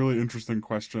this really interesting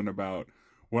question about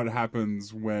what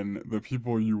happens when the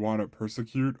people you want to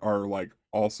persecute are like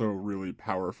also really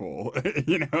powerful,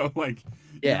 you know, like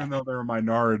Yeah. even though they're a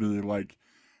minority, like,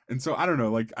 and so I don't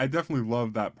know, like I definitely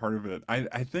love that part of it.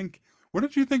 I think, what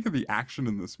did you think of the action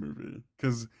in this movie?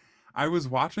 Because I was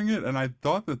watching it and I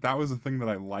thought that that was a thing that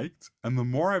I liked, and the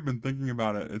more I've been thinking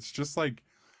about it, it's just like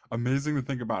amazing to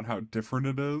think about how different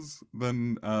it is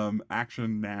than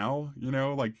action now, you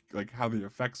know, like how the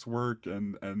effects work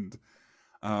and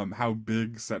how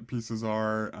big set pieces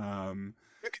are.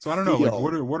 You can So I don't know, like feel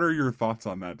what are your thoughts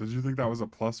on that? Did you think that was a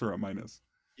plus or a minus?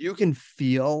 you can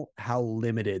feel how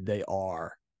limited they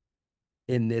are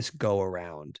in this go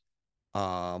around,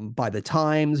 by the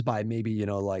times, by maybe, you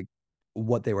know, like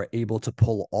what they were able to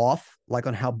pull off, like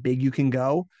on how big you can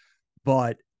go.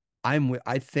 But I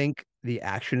think the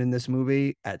action in this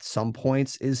movie at some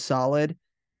points is solid,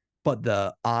 but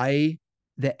the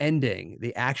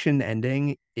action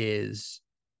ending is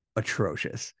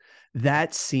atrocious.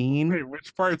 That scene, Wait,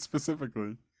 which part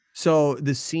specifically? so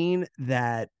the scene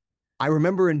that I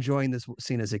remember enjoying this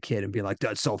scene as a kid and being like,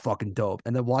 that's so fucking dope.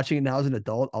 And then watching it now as an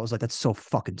adult, I was like, that's so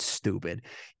fucking stupid.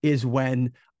 Is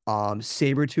when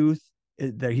Sabretooth,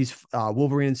 that he's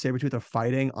Wolverine and Sabretooth are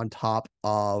fighting on top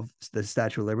of the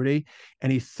Statue of Liberty,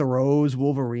 and he throws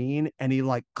Wolverine and he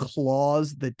like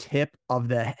claws the tip of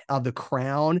the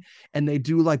crown, and they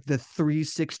do like the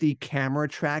 360 camera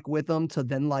track with him to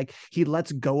then like he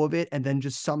lets go of it and then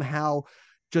just somehow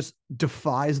just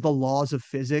defies the laws of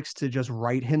physics to just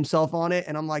write himself on it.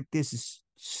 And I'm like, that's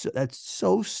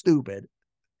so stupid.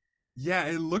 Yeah,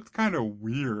 it looked kind of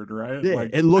weird, right? Yeah,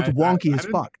 Like it looked wonky as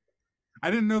fuck. I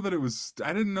didn't know that it was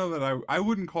I didn't know that I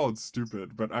wouldn't call it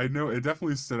stupid, but I know it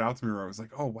definitely stood out to me where I was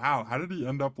like, "Oh wow, how did he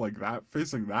end up like that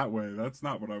facing that way? That's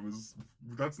not what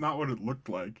it looked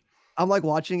like." I'm like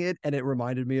watching it, and it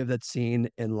reminded me of that scene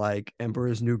in like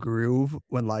Emperor's New Groove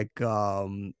when like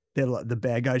the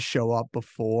bad guys show up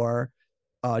before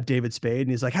David Spade, and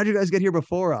he's like, "How'd you guys get here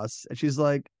before us?" And she's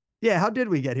like, "Yeah, how did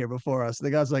we get here before us?" And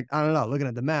the guy's like, "I don't know. Looking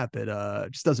at the map, it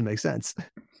just doesn't make sense."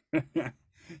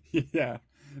 Yeah.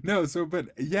 No, so but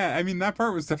yeah, I mean that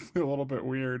part was definitely a little bit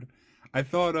weird. I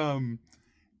thought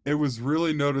it was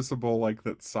really noticeable like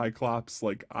that Cyclops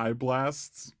like eye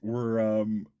blasts were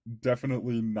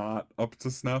definitely not up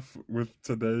to snuff with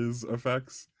today's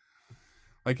effects.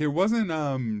 Like it wasn't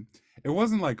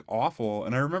like awful,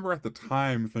 and I remember at the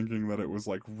time thinking that it was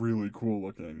like really cool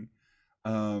looking.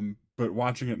 But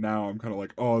watching it now I'm kind of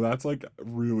like, "Oh, that's like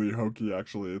really hokey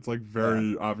actually. It's like Yeah,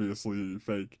 very obviously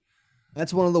fake."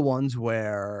 that's one of the ones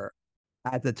where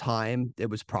at the time it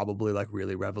was probably like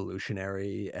really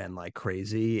revolutionary and like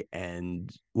crazy,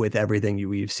 and with everything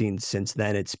we've seen since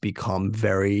then, it's become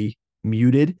very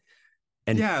muted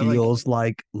and Yeah, like feels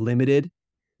like limited.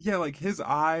 yeah, like his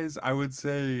eyes, I would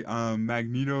say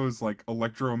Magneto's like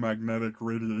electromagnetic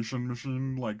radiation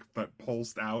machine like that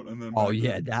pulsed out and then Oh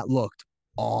yeah, Magneto. that looked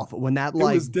awful when that It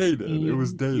like was dated. It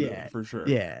was beam, dated yeah, for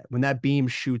sure. yeah, when that beam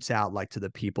shoots out like to the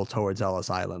people towards Ellis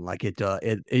Island, like it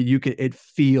you can it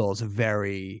feels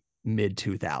very mid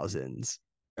 2000s.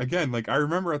 Again, like I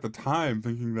remember at the time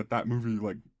thinking that that movie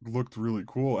like looked really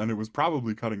cool and it was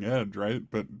probably cutting edge, right?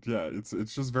 But yeah, it's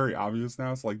just very obvious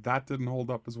now. So like that didn't hold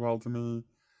up as well to me.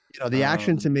 The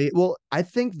action to Um me, well, I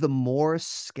think the more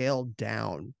scaled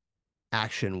down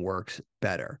action works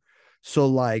better. So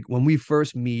like when we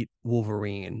first meet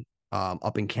Wolverine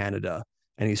up in Canada,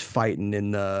 and he's fighting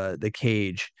in the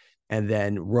cage, and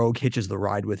then Rogue hitches the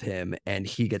ride with him and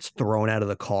he gets thrown out of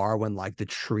the car when like the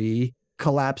tree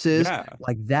collapses, yeah,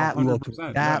 like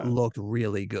 100%. that Yeah. looked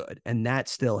really good, and that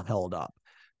still held up.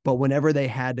 But whenever they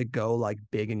had to go like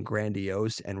big and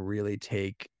grandiose and really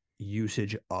take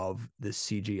usage of the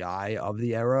CGI of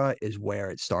the era is where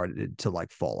it started to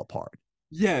like fall apart.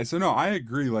 Yeah, so no, I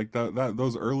agree. Like that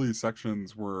those early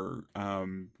sections were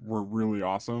really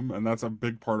awesome, and that's a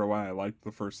big part of why I liked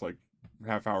the first like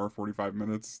half hour, 45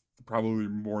 minutes, probably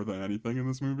more than anything in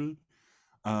this movie.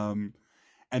 Um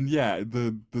and yeah,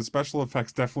 the special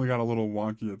effects definitely got a little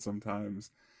wonky at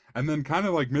sometimes. And then kind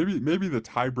of like maybe the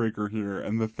tiebreaker here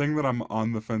and the thing that I'm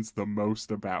on the fence the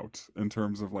most about in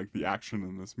terms of like the action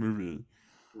in this movie.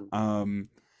 Um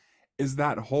is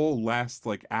that whole last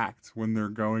like act when they're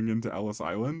going into Ellis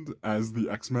Island as the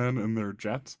X-Men in their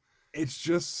jet. It's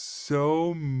just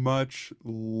so much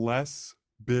less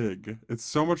big. It's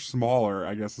so much smaller,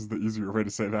 I guess is the easier way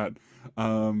to say that.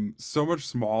 So much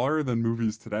smaller than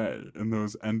movies today in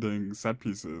those ending set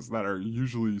pieces that are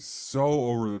usually so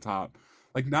over the top.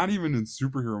 Like not even in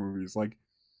superhero movies, like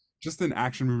just in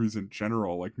action movies in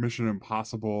general, like Mission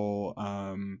Impossible,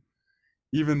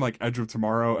 even like Edge of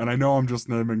Tomorrow, and I know I'm just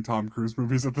naming Tom Cruise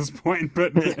movies at this point,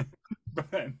 but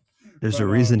but There's a but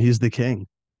reason he's the king.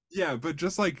 yeah, but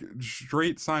just like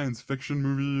straight science fiction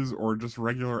movies or just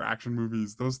regular action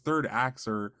movies, those third acts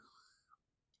are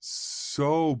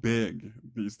so big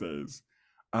these days.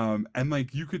 And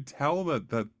like you could tell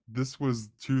that this was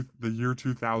the year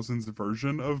 2000's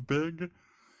version of big,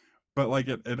 but like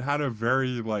it had a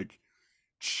very like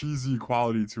cheesy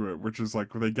quality to it, which is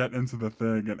like they get into the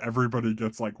thing and everybody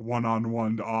gets like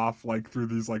one-on-one off like through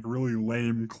these like really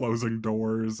lame closing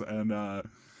doors, and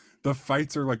the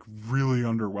fights are like really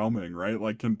underwhelming, right?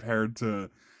 Like compared to,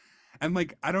 and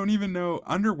like I don't even know,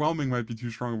 underwhelming might be too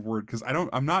strong of a word because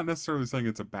I'm not necessarily saying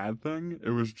it's a bad thing. It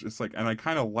was just like, and I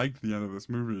kind of liked the end of this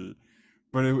movie,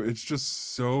 but it's just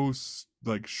so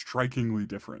like strikingly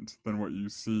different than what you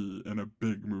see in a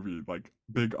big movie, like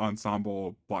big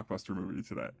ensemble blockbuster movie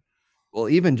today. Well,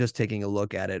 even just taking a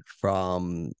look at it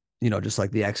from, just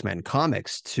like the X-Men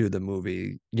comics to the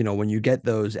movie, when you get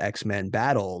those X-Men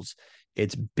battles,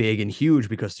 it's big and huge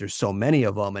because there's so many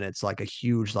of them, and it's like a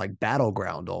huge like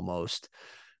battleground almost.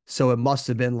 So it must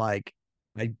have been like,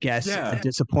 I guess, a Yeah,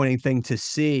 disappointing thing to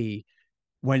see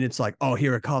when it's like, oh,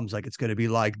 here it comes. Like it's going to be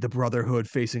like the Brotherhood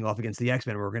facing off against the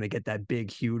X-Men. We're going to get that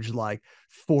big, huge, like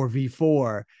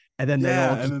 4v4. And then they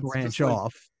all yeah, and just it's branch just like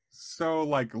off. so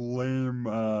like lame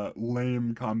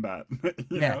combat,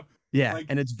 you Yeah. know? Yeah. Like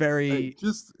And it's very,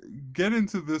 just get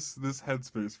into this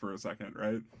headspace for a second,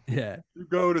 right? yeah. You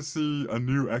go to see a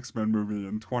new X-Men movie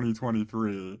in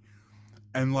 2023,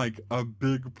 and like a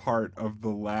big part of the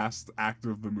last act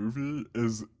of the movie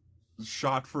is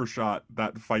shot for shot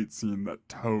that fight scene that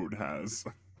Toad has.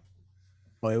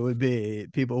 Well, it would be,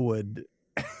 people would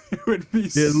It would be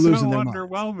be so losing their mind.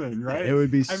 underwhelming, Yeah. right? It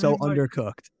would be I so mean, like,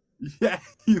 undercooked. yeah,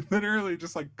 he literally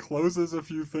just like closes a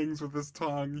few things with his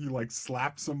tongue. He like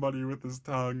slaps somebody with his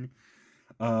tongue.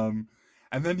 Um,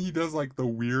 and then he does like the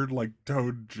weird like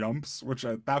Toad jumps, which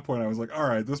at that point I was like, all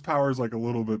right, this power is like a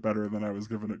little bit better than I was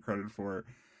giving it credit for.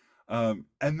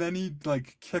 And then he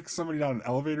like kicks somebody down an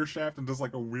elevator shaft and does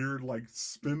like a weird like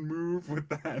spin move with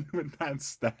that with that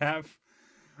staff.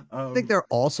 I think Um, they're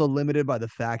also limited by the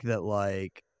fact that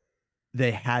like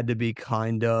they had to be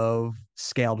kind of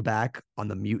scaled back on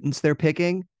the mutants they're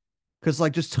picking. Because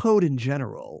like just Toad in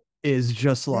general is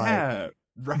just like yeah,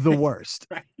 the right, worst.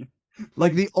 right.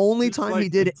 Like Like the only it's time he like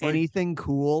did it's like anything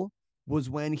cool was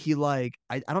when he like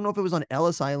I don't know if it was on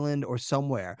Ellis Island or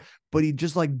somewhere, but he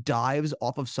just like dives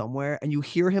off of somewhere and you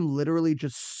hear him literally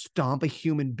just stomp a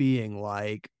human being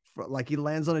like he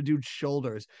lands on a dude's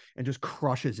shoulders and just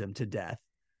crushes him to death.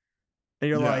 And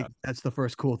you're yeah. like, that's the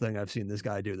first cool thing I've seen this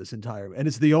guy do this entire, and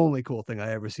it's the only cool thing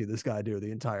I ever see this guy do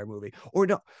the entire movie. Or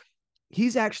no,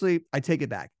 he's actually, I take it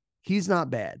back. He's not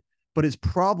bad, but his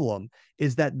problem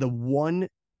is that the one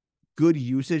good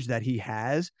usage that he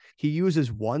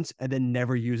uses once and then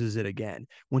never uses it again.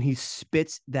 When he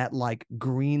spits that like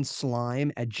green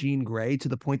slime at Jean Grey to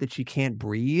the point that she can't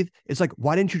breathe, it's like,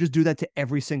 why didn't you just do that to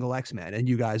every single X-Men and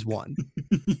you guys won?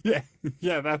 Yeah,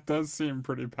 yeah, that does seem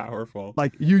pretty powerful.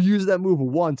 Like you use that move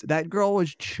once, that girl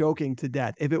was choking to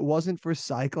death. If it wasn't for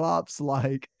Cyclops,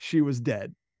 like she was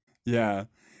dead. Yeah.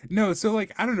 No, so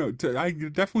like I don't know. I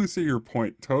definitely see your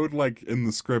point. Toad, like in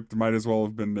the script, might as well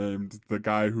have been named the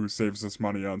guy who saves us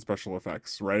money on special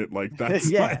effects, right? Like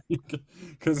that's Yeah, like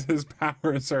because his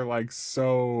powers are like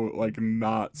so like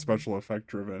not special effect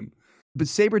driven. but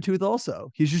Sabretooth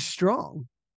also, he's just strong.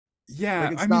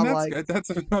 Like Yeah, I it's mean not like that's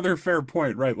another fair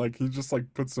point, right? Like he just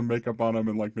like puts some makeup on him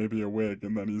and like maybe a wig,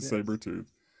 and then he's yes. Sabretooth.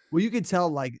 Well, you could tell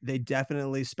like they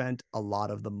definitely spent a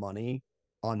lot of the money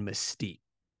on Mystique,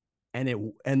 and it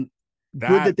and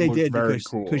good that That they looked did very because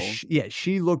cool. yeah,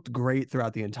 she looked great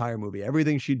throughout the entire movie.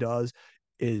 Everything she does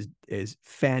is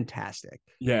fantastic,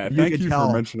 Yeah, and you thank could you for tell.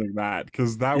 mentioning that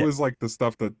because that Yeah, was like the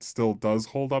stuff that still does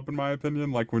hold up in my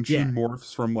opinion. Like when she yeah,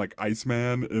 morphs from like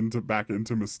Iceman into back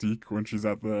into Mystique when she's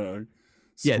at the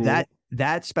yeah. school.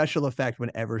 That special effect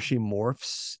whenever she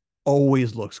morphs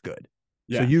always looks good.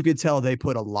 So Yeah. you could tell they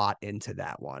put a lot into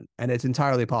that one, and it's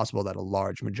entirely possible that a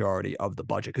large majority of the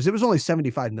budget, because it was only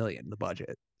 75 million the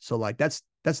budget, so like that's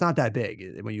not that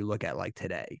big when you look at like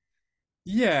today.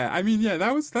 Yeah, I mean, yeah,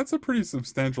 that's a pretty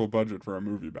substantial budget for a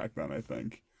movie back then, I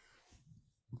think.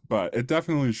 But it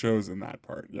definitely shows in that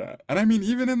part, yeah. And I mean,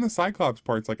 even in the Cyclops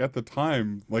parts, like at the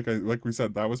time, like we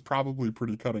said, that was probably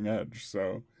pretty cutting edge.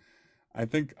 So I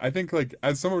think like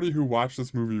as somebody who watched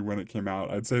this movie when it came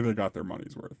out, I'd say they got their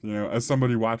money's worth. You know, as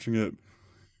somebody watching it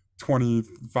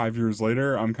 25 years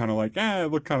later, I'm kind of like,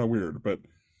 it looked kind of weird, but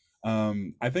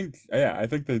I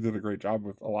think they did a great job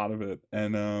with a lot of it.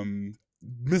 And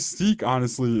Mystique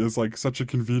honestly is like such a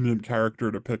convenient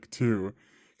character to pick too,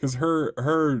 because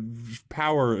her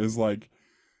power is like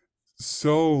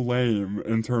so lame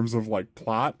in terms of like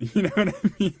plot. You know what I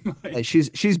mean? And Like,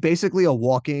 she's basically a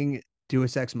walking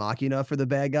Deus Ex Machina for the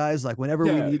bad guys. Like whenever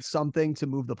we yeah, need something to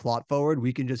move the plot forward,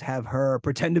 we can just have her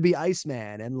pretend to be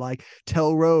Iceman and like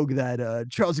tell Rogue that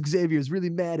Charles Xavier is really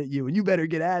mad at you and you better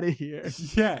get out of here.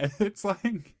 yeah.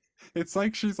 It's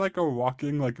like she's like a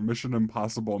walking like Mission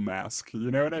Impossible mask.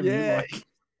 You know what I mean? Yeah, Like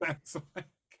that's like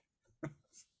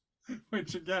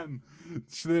which again,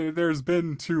 there's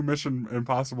been two Mission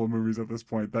Impossible movies at this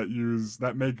point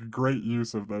that make great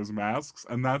use of those masks,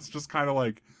 and that's just kind of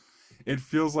like it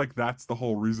feels like that's the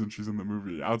whole reason she's in the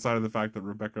movie, outside of the fact that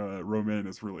Rebecca Romaine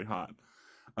is really hot.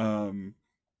 Um,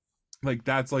 like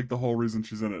that's like the whole reason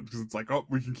she's in it because it's like, oh,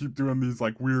 we can keep doing these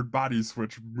like weird body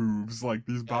switch moves, like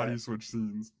these yeah. body switch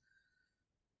scenes.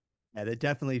 And it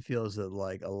definitely feels that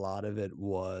like a lot of it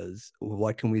was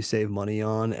what can we save money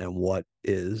on and what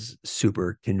is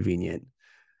super convenient.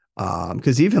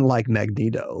 Because even like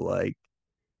Magneto, like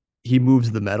he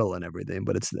moves the metal and everything,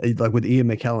 but it's like with Ian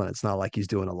McKellen, it's not like he's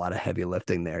doing a lot of heavy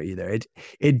lifting there either.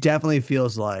 It definitely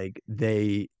feels like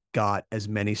they got as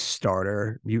many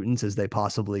starter mutants as they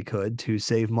possibly could to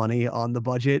save money on the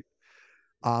budget.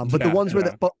 But Yeah,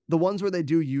 yeah, the ones where they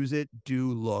do use it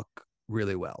do look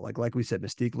really well. Like we said,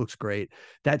 Mystique looks great.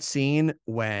 That scene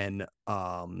when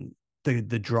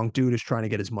the drunk dude is trying to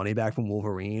get his money back from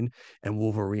Wolverine, and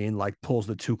Wolverine like pulls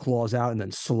the two claws out and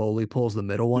then slowly pulls the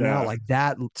middle one out. yeah, Like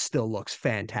that still looks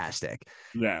fantastic.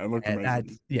 yeah. It looked And that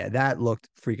amazing. yeah, that looked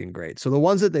freaking great. So the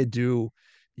ones that they do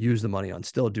use the money on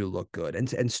still do look good.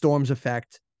 And Storm's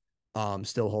effect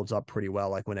still holds up pretty well,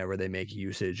 like whenever they make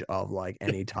usage of like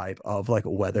any type of like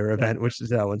weather Yeah, event, which is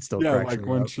that one still yeah, cracks like me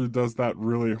when up. she does that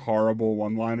really horrible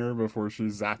one-liner before she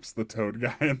zaps the toad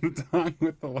guy in the tongue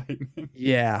with the lightning.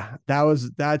 Yeah,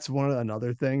 that's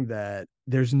another thing that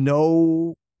there's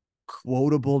no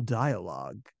quotable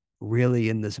dialogue really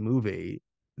in this movie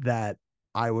that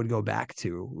I would go back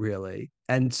to, really.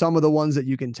 And some of the ones that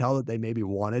you can tell that they maybe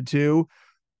wanted to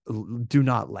do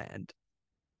not land.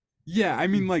 Yeah, I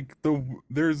mean like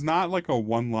there's not like a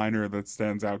one-liner that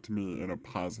stands out to me in a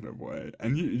positive way.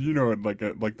 And you know it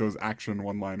like those action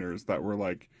one-liners that were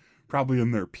like probably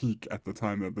in their peak at the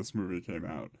time that this movie came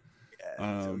out. Yeah.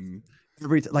 So it's Um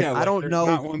like yeah, I like don't there's know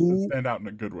not ones that who. stand out in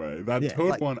a good way. That Yeah, Toad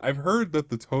like one, I've heard that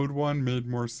the Toad one made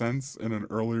more sense in an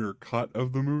earlier cut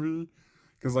of the movie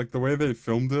because like the way they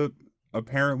filmed it,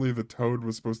 apparently the Toad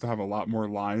was supposed to have a lot more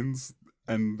lines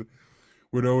and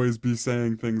would always be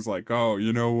saying things like, "Oh,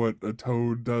 you know what a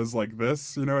toad does like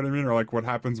this," you know what I mean, or like what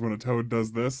happens when a toad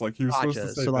does this. Like he was supposed to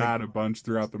gotcha. say So like that a bunch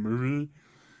throughout the movie.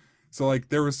 So like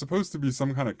there was supposed to be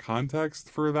some kind of context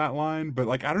for that line, but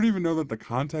like I don't even know that the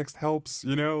context helps,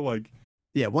 you know? Like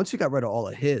yeah, once you got rid of all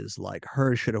of his, like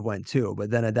hers should have went too.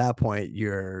 But then at that point,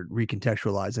 you're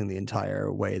recontextualizing the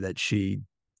entire way that she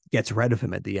gets rid of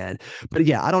him at the end. But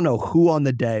yeah, I don't know who on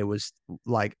the day was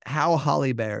like how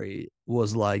Holly Berry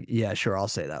was like, yeah, sure, I'll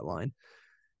say that line.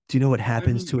 Do you know what I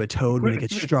happens mean, to a toad when it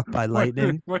gets struck by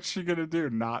lightning? what's she gonna do?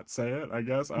 Not say it? I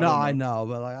guess I No, don't I know. know,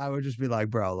 but like I would just be like,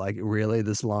 bro, like really,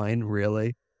 this line,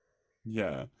 really?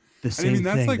 Yeah, The and I same mean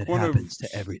that's thing like that one of happens to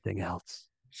everything else.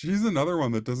 she's another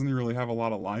one that doesn't really have a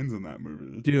lot of lines in that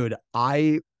movie. Dude,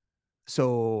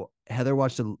 so Heather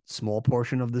watched a small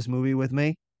portion of this movie with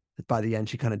me. By the end,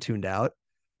 she kind of tuned out.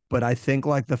 But I think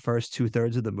like the first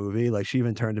 2/3 of the movie, like she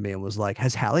even turned to me and was like,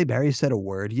 "Has Halle Berry said a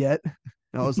word yet?"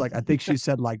 And I was like, "I think she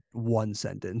said like one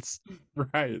sentence."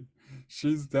 Right.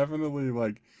 She's definitely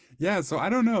like yeah, so I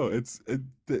don't know. It's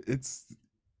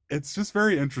just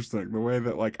very interesting the way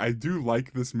that like I do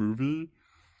like this movie,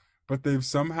 but they've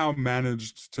somehow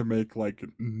managed to make like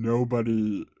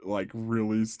nobody like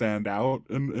really stand out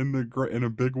in a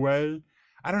big way.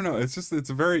 I don't know. It's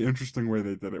a very interesting way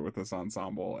they did it with this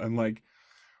ensemble. And like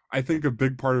I think a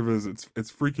big part of it is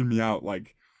it's freaking me out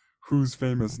like who's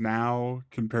famous now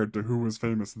compared to who was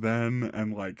famous then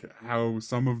and like how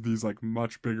some of these like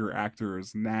much bigger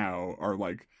actors now are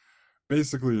like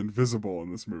basically invisible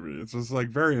in this movie. It's just like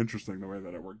very interesting the way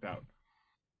that it worked out.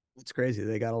 It's crazy.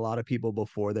 They got a lot of people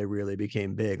before they really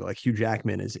became big. Like Hugh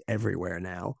Jackman is everywhere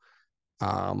now.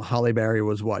 Holly Berry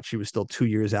was what? She was still 2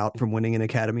 years out from winning an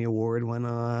Academy Award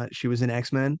when she was in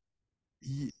X-Men.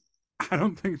 Ye- I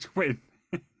don't think wait,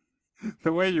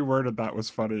 the way you worded that was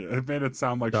funny. It made it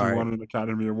sound like she Sorry. won an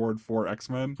Academy Award for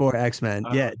X-Men. For X-Men.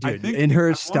 Yeah, I dude. think In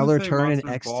her I want to stellar say turn in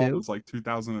Monsters Ball X2, was like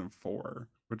 2004,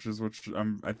 which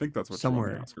I think that's what she won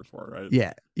the somewhere. Oscar for, right?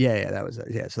 Yeah, that was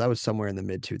yeah. So that was somewhere in the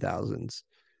mid 2000s.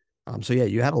 So yeah,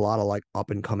 you had a lot of like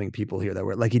up and coming people here that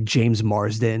were like James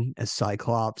Marsden as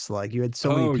Cyclops. Like you had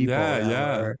so many Oh people yeah, that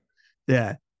yeah. were,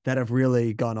 yeah, that have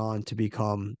really gone on to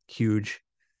become huge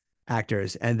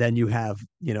actors. And then you have,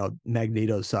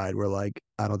 Magneto's side where like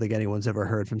I don't think anyone's ever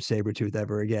heard from Sabretooth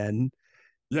ever again.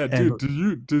 Yeah, And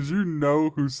dude, did you know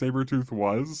who Sabretooth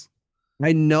was?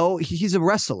 I know he's a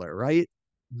wrestler, right?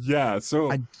 Yeah,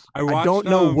 so I I I watched don't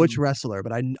know which wrestler,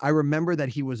 but I remember that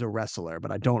he was a wrestler,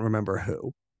 but I don't remember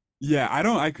who. yeah,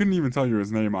 I couldn't even tell you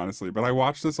his name honestly, but I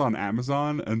watched this on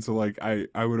Amazon and so like I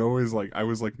would always like I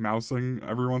was like mousing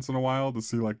every once in a while to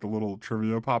see like the little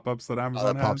trivia pop-ups that Oh, Amazon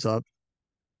that pops has. up.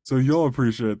 So you'll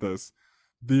appreciate this.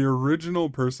 The original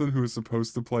person who was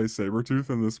supposed to play Sabretooth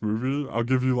in this movie, I'll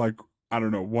give you like I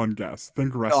don't know, one guess.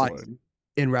 Think Uh, wrestling.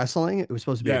 in wrestling, it was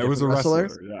supposed to be a Yeah, it was different a wrestler.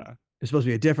 It wrestler, yeah. was supposed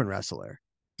to be a different wrestler.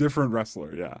 Different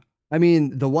wrestler, yeah. I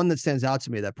mean, the one that stands out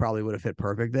to me that probably would have fit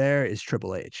perfect there is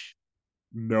Triple H.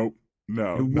 Nope.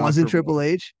 It No, not wasn't Triple Triple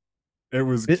H. H. It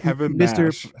was Kevin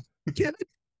Mr. Nash. Kevin.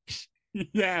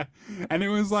 Yeah, and it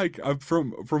was like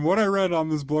from what I read on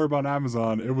this blurb on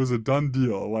Amazon, it was a done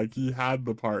deal. Like he had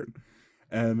the part,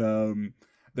 and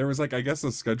there was like I guess a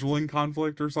scheduling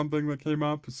conflict or something that came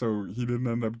up, so he didn't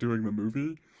end up doing the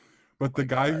movie. But the My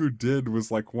guy God. who did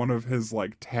was like one of his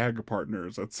like tag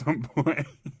partners at some point.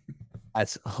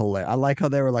 That's hilarious. I like how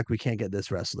they were like, we can't get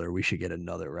this wrestler. We should get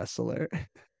another wrestler.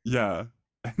 Yeah,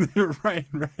 right,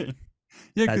 right.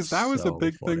 Yeah, That's because that was a so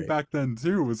big thing funny. back then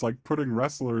too, was like putting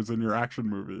wrestlers in your action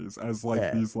movies as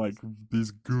Yeah. like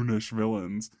these goonish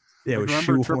villains. Yeah, it Like was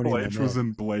remember Triple shoehorning them H was in.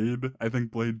 in Blade? I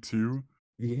think Blade 2.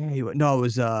 Yeah, no, it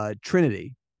was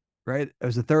Trinity, right? It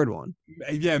was the third one.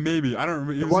 Yeah, maybe. I don't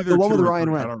remember. It The was one, either the one 2 with or Ryan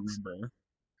 3. I don't Reynolds. remember.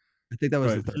 I think that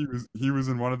was the But third. he was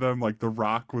in one of them like The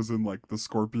Rock was in like the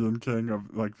Scorpion King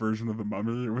of like version of the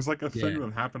Mummy. It was like a thing Yeah,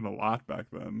 that happened a lot back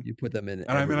then. you put them in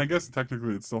And I mean, every. I guess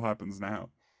technically it still happens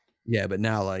now. Yeah, but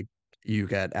now like you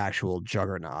get actual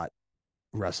juggernaut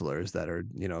wrestlers that are,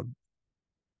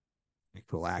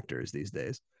 cool actors these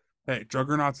days. Hey,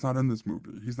 Juggernaut's not in this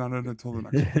movie. He's not in it until the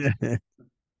next one.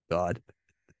 God.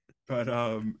 But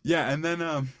yeah, and then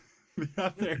the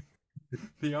other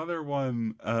the other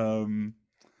one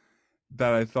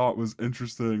that I thought was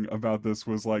interesting about this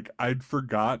was like I'd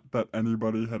forgot that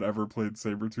anybody had ever played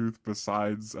Sabretooth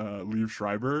besides Liev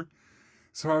Schreiber.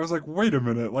 So I was like, wait a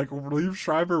minute, like Liev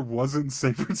Schreiber wasn't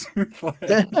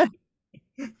Sabretooth.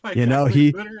 You Like I know, like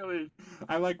he literally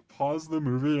I like paused the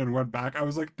movie and went back. I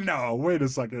was like, no, wait a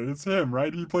second, it's him,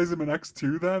 right? He plays him in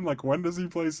X2 then? Like when does he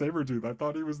play Sabretooth? I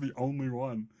thought he was the only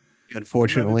one.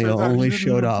 And then it unfortunately turns out only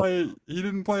showed up he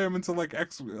didn't play him until like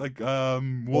X like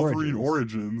Wolverine Origins.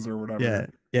 Origins or Yeah. whatever.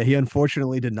 Yeah, he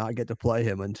unfortunately did not get to play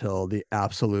him until the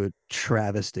absolute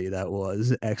travesty that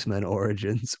was X-Men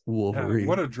Origins Yeah,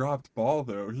 what Wolverine. a dropped ball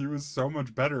though. He was so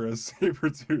much better as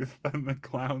Sabretooth than the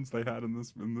clowns they had in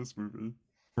this movie.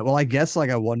 Well, I guess like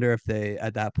I wonder if they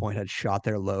at that point had shot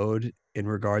their load in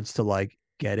regards to like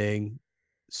getting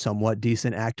somewhat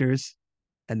decent actors,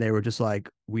 and they were just like,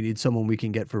 we need someone we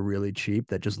can get for really cheap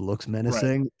that just looks Right.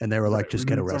 menacing, and they were like, Right. We just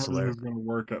get a need somebody wrestler. who's going to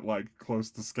work at like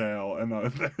close to scale and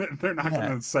they're not going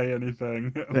Yeah, to say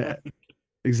anything. yeah, Like,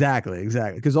 exactly,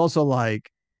 exactly. Because also like,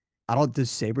 I don't does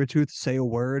Sabretooth say a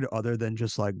word other than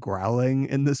just like growling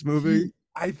in this movie?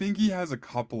 I think he has a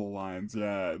couple of lines.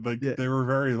 Yeah. Like Yeah. they were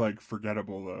very like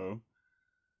forgettable though.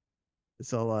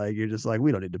 So like you're just like,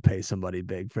 we don't need to pay somebody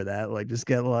big for that. Just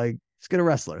get a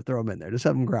wrestler, throw him in there, just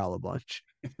have him growl a bunch.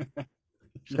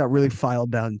 Just got Yeah. really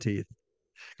filed down teeth.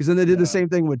 Because then they did the Yeah. same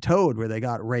thing with Toad, where they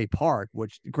got Ray Park,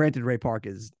 which granted Ray Park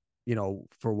is,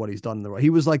 for what he's done in the role. He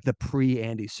was like the pre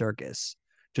Andy Circus,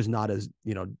 just not as,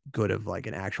 good of like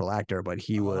an actual actor, but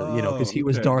he was, because Oh, he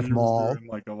was okay. Darth He was Maul. doing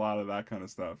like a lot of that kind of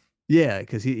stuff. Yeah,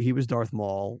 because he was Darth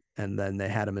Maul, and then they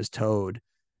had him as Toad.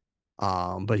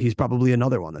 But he's probably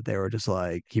another one that they were just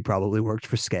like, he probably worked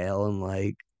for scale and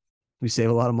like we save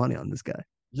a lot of money on this guy.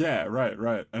 Yeah, right,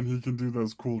 right. And he can do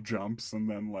those cool jumps and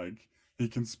then like he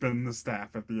can spin the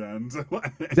staff at the end.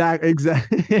 Like, Exactly.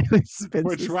 Spins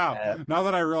which the wow, staff. now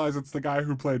that I realize it's the guy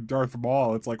who played Darth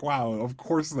Maul, it's like wow, of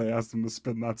course they asked him to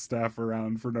spin that staff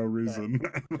around for no Yeah. reason.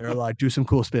 They're like, do some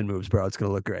cool spin moves, bro. It's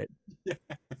gonna look great. Yeah.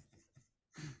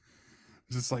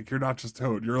 Just like you're not just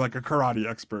Toad, you're like a karate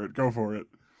expert. Go for it.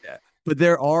 Yeah. But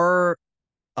there are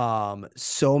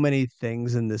so many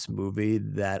things in this movie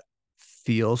that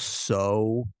feel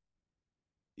so,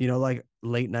 like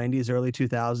late 90s, early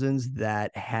 2000s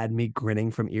that had me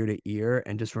grinning from ear to ear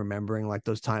and just remembering like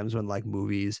those times when like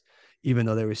movies, even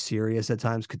though they were serious at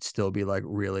times, could still be like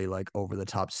really like over the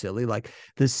top silly. Like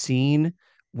the scene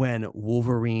when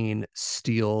Wolverine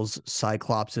steals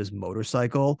Cyclops's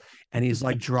motorcycle and he's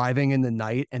like driving in the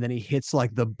night and then he hits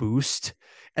like the boost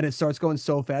and it starts going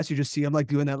so fast. You just see him like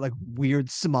doing that like weird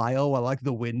smile while like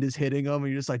the wind is hitting him. And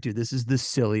you're just like, dude, this is the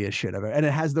silliest shit ever. And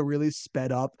it has the really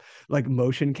sped up like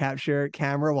motion capture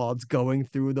camera while it's going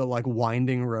through the like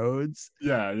winding roads.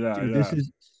 Yeah, yeah, Dude, this yeah. is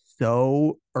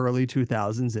so early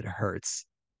 2000s. It hurts.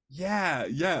 Yeah,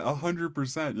 yeah,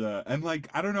 100%, yeah. And like,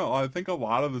 I don't know, I think a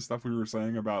lot of the stuff we were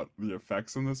saying about the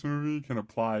effects in this movie can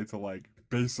apply to like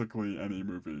basically any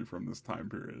movie from this time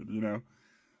period, you know?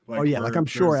 Oh Like yeah, like where I'm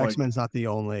sure there's like X-Men's not the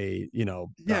only,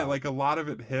 yeah, like a lot of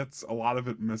it hits, a lot of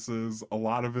it misses, a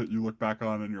lot of it you look back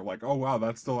on and you're like, "Oh wow,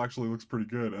 that still actually looks pretty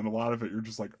good." And a lot of it you're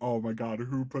just like, "Oh my God,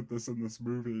 who put this in this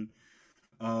movie?"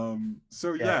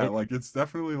 So yeah, yeah, like it's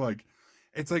definitely like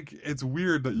it's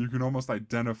weird that you can almost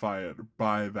identify it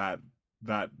by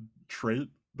that trait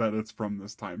that it's from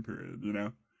this time period, you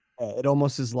know? it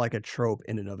almost is like a trope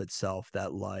in and of itself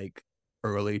that like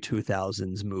early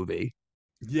 2000s movie.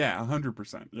 Yeah,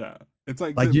 100%. Yeah. It's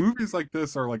like Like the you movies like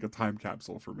this are like a time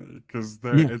capsule for me because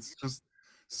they're yeah, it's just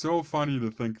so funny to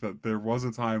think that there was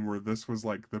a time where this was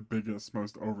like the biggest,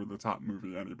 most over the top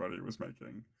movie anybody was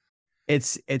making.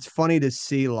 it's funny to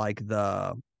see like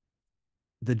the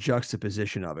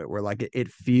juxtaposition of it where like it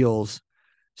feels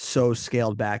so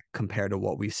scaled back compared to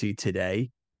what we see today,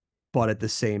 but at the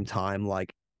same time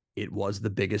like it was the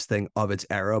biggest thing of its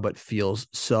era but feels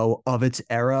so of its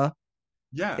era.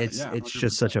 Yeah, yeah, It's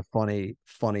just such 100%. a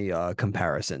funny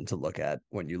comparison to look at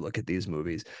when you look at these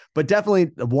movies, but definitely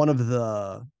one of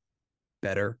the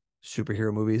better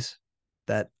superhero movies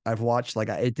that I've watched. Like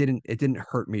it didn't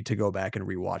hurt me to go back and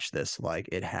rewatch this like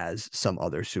it has some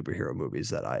other superhero movies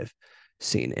that I've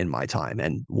seen in my time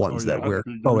and Oh ones that yeah, we're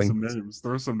give me going some names.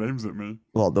 Throw some names at me.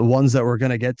 well, the ones that we're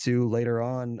going to get to later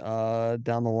on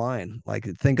down the line. Like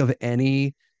think of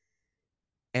any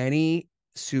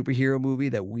superhero movie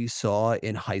that we saw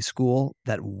in high school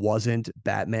that wasn't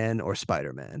Batman or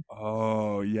Spider-Man.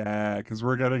 Oh yeah, because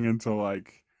we're getting into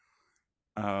like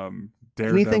Anything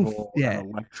Daredevil and yeah,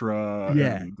 Elektra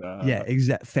yeah. and Yeah,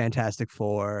 exact Fantastic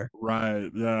Four. right,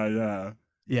 yeah, yeah.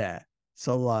 Yeah.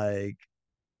 So like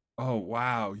Oh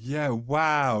wow. Yeah,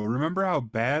 wow. Remember how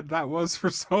bad that was for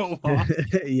so long?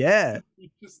 Yeah.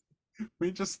 We just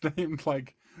we just named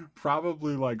like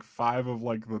probably like five of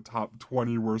like the top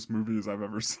 20 worst movies I've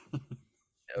ever seen.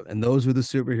 And those were the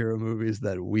superhero movies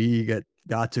that we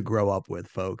got to grow up with,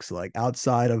 folks. Like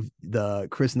outside of the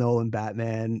Chris Nolan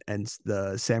Batman and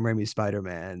the Sam Raimi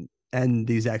Spider-Man and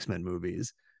these X-Men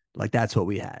movies, like that's what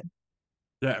we had.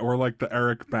 Yeah, or like the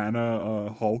Eric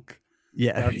Bana Hulk.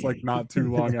 Yeah. That's like not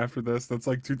too long after this. That's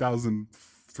like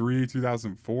 2003,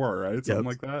 2004, right? Something Yep.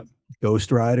 like that.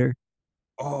 Ghost Rider.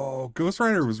 Oh, Ghost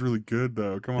Rider was really good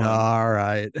though. Come on. All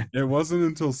right. It wasn't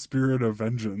until Spirit of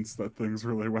Vengeance that things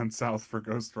really went south for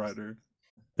Ghost Rider.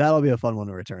 That'll be a fun one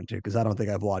to return to because I don't think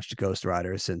I've watched Ghost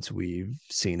Rider since we've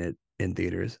seen it in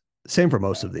theaters. Same for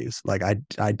most Yeah. of these. Like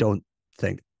I don't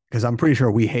think because I'm pretty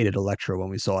sure we hated Electro when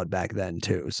we saw it back then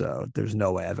too. So there's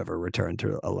no way I've ever returned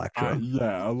to Electro.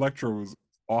 Yeah, Electro was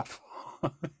awful.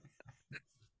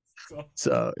 So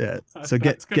So yeah. So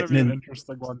that's gonna getting be an in.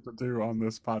 interesting one to do on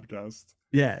this podcast.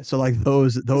 Yeah. So like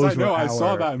those Because I those were know I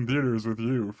saw our that in theaters with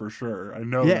you for sure. I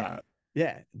know yeah. that.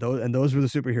 Yeah, those were the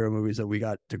superhero movies that we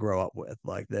got to grow up with.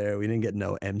 Like there, we didn't get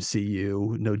no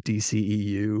MCU, no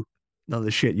DCEU, none of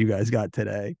the shit you guys got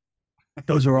today.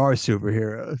 Those are our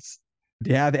superheroes.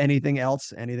 Do you have anything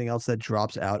else? Anything else that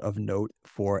drops out of note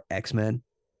for X-Men?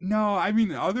 No, I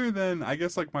mean, other than I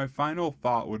guess like my final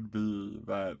thought would be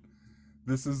that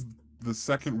this is the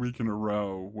second week in a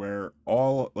row where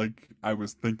all like I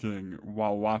was thinking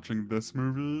while watching this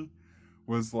movie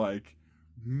was like,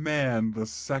 man, the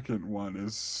second one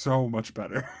is so much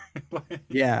better. Like,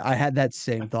 Yeah, I had that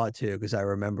same thought too because I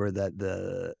remember that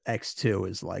the X2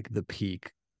 is like the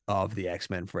peak of the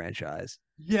X-Men franchise.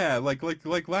 yeah, like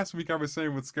last week I was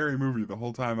saying with Scary Movie, the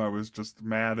whole time I was just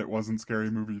mad it wasn't Scary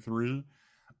Movie 3.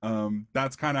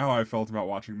 That's kind of how I felt about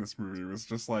watching this movie. It was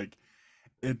just like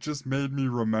it just made me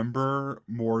remember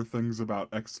more things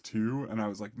about X2 and I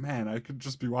was like, man, I could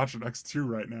just be watching X2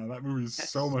 right now. That movie is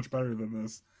so Yes. much better than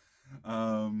this.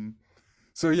 Um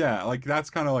so yeah, like that's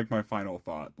kind of like my final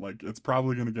thought. Like it's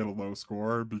probably going to get a low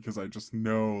score because I just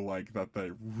know like that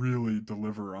they really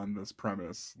deliver on this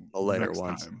premise The later next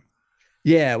ones. time.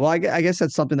 Yeah, well, I guess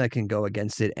that's something that can go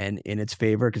against it and in its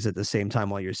favor because at the same time,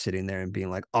 while you're sitting there and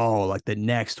being like, oh, like the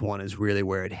next one is really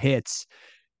where it hits,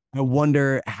 I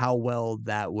wonder how well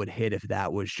that would hit if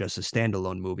that was just a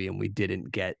standalone movie and we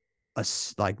didn't get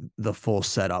like the full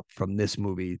setup from this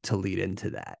movie to lead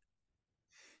into that.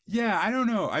 Yeah, I don't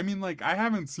know. I mean, like I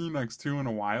haven't seen X2 in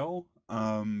a while,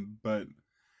 but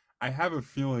I have a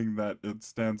feeling that it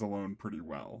stands alone pretty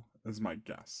well, is my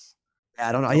guess.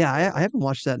 I don't know. So Yeah, I haven't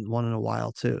watched that one in a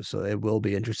while too, so it will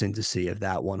be interesting to see if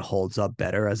that one holds up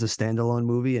better as a standalone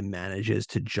movie and manages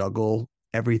to juggle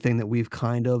everything that we've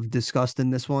kind of discussed in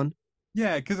this one.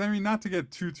 yeah, because I mean, not to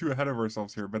get too ahead of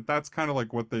ourselves here, but that's kind of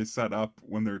like what they set up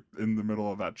when they're in the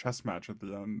middle of that chess match at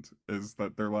the end. Is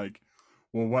that they're like,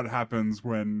 well, what happens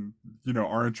when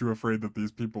aren't you afraid that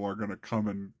these people are gonna come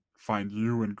and find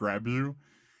you and grab you?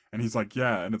 And he's like,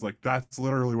 yeah, and it's like that's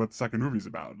literally what the second movie's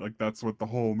about. Like that's what the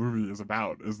whole movie is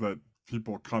about. Is that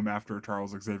people come after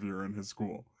Charles Xavier and his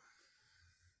school.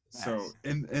 So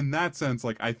Yes. in that sense,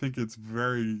 like I think it's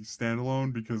very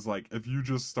standalone because like if you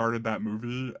just started that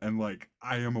movie and like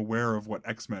I am aware of what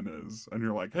X-Men is and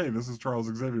you're like, hey, this is Charles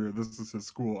Xavier, this is his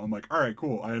school. I'm like, all right,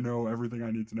 cool. I know everything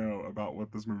I need to know about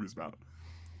what this movie's about.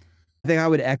 I think I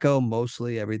would echo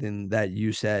mostly everything that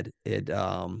you said.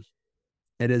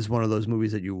 It is one of those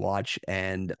movies that you watch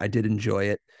and I did enjoy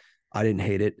it. I didn't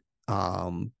hate it.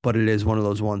 But it is one of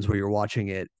those ones where you're watching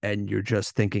it and you're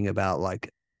just thinking about like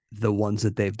the ones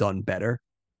that they've done better.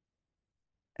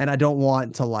 And I don't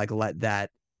want to like let that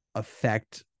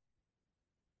affect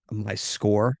my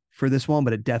score for this one,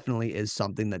 but it definitely is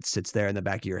something that sits there in the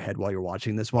back of your head while you're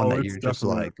watching this one Oh, that it's you're just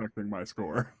definitely like affecting my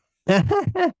score.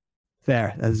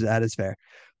 fair. That is fair.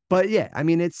 But yeah, I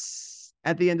mean, it's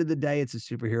at the end of the day, it's a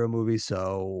superhero movie,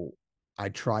 so I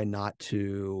try not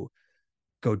to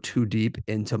go too deep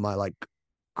into my like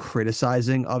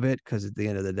criticizing of it because at the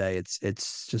end of the day,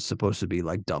 it's just supposed to be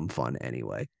like dumb fun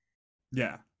anyway.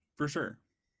 Yeah, for sure.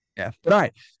 Yeah. But all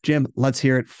right, Jim, let's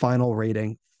hear it. Final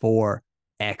rating for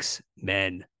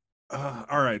X-Men. All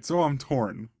right, so I'm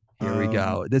torn. Here we Um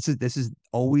go. This is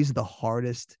always the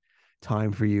hardest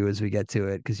time for you as we get to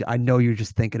it because I know you're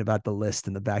just thinking about the list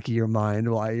in the back of your mind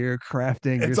while you're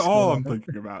crafting your it's all score. I'm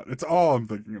thinking about. It's all I'm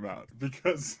thinking about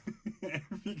because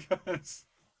because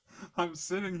I'm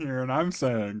sitting here and I'm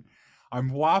saying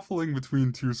I'm waffling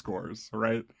between two scores,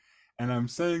 right? And I'm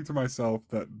saying to myself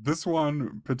that this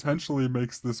one potentially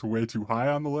makes this way too high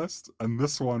on the list, and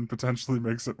this one potentially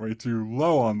makes it way too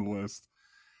low on the list.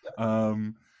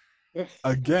 Um,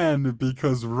 again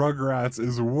because Rugrats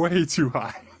is way too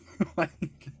high.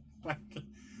 like, like,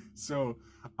 so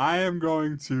I am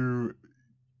going to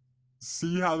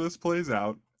see how this plays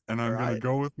out, and All I'm gonna right.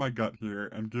 go with my gut here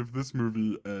and give this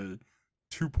movie a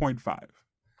 2.5.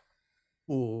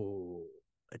 Ooh,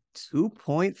 a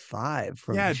 2.5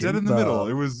 from Yeah, dead in the middle.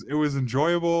 Jimbo. It was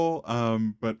enjoyable,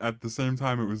 but at the same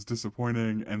time it was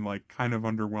disappointing and like kind of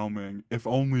underwhelming, if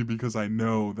only because I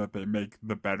know that they make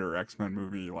the better X-Men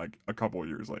movie like a couple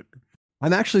years later.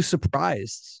 I'm actually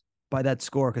surprised by that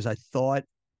score because I thought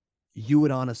you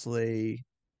would honestly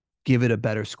give it a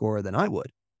better score than I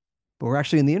would. But we're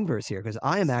actually in the inverse here because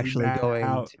I am See actually going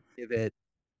now. to give it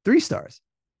 3 stars.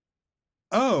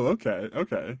 Oh, okay,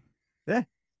 okay. Yeah.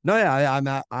 No,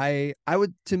 yeah, I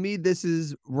would to me this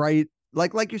is right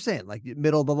like you're saying, like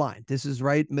middle of the line. This is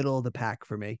right middle of the pack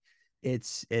for me. It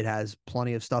has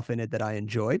plenty of stuff in it that I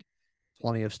enjoyed,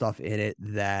 plenty of stuff in it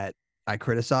that I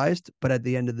criticized, but at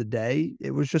the end of the day,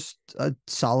 it was just a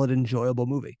solid, enjoyable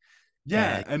movie.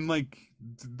 Yeah, And and like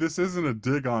this isn't a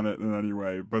dig on it in any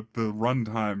way, but the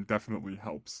runtime definitely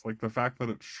helps. Like the fact that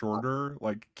it's shorter,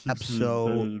 like keeps me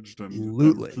engaged and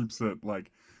absolutely. keeps it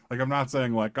like I'm not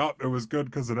saying like oh it was good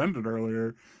because it ended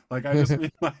earlier. Like I just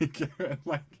mean like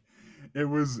like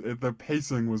the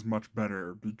pacing was much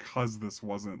better because this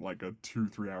wasn't like a 2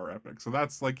 3 hour epic. So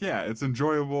that's like yeah, it's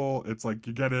enjoyable. It's like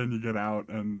you get in, you get out,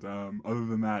 and other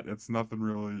than that, it's nothing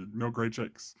really. No great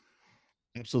shakes.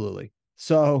 Absolutely.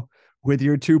 So, with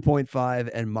your 2.5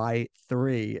 and my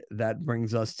 3, that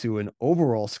brings us to an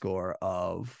overall score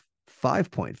of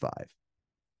 5.5,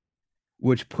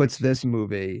 which puts Which this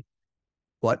movie.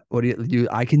 What do you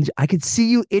I can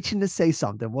see you itching to say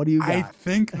something. What do you I got?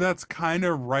 think that's kind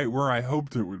of right where I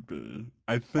hoped it would be.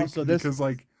 I Also, think this because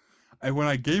like when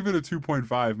I gave it a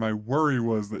 2.5, my worry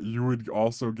was that you would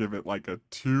also give it like a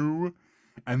 2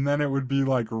 and then it would be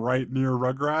like right near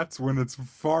Rugrats when it's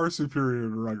far superior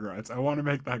to Rugrats. I want to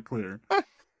make that clear.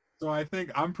 So I think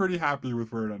I'm pretty happy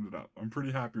with where it ended up. I'm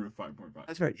pretty happy with 5.5.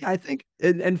 that's right. Yeah, I think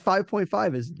and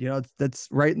 5.5 is, that's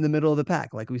right in the middle of the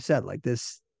pack. Like we said, like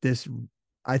this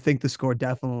I think the score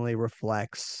definitely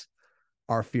reflects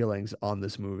our feelings on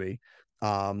this movie.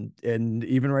 And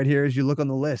even right here, as you look on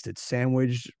the list, it's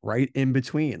sandwiched right in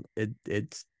between.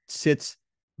 It sits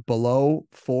below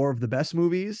 4 of the best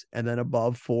movies and then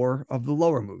above 4 of the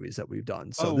lower movies that we've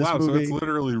done. So Oh this wow, so it's movie,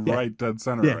 literally yeah, right dead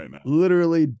center yeah, right now.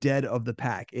 literally dead of the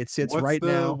pack. It sits What's right the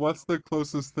now. what's the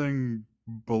closest thing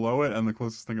below it and the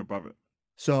closest thing above it?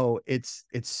 So it's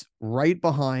right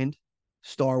behind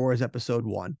Star Wars Episode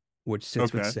 1, which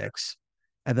sits with Okay. 6,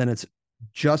 and then it's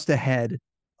just ahead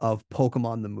of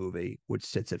Pokemon the movie, which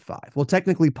sits at 5. Well,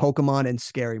 technically, Pokemon and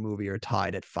Scary Movie are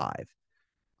tied at 5.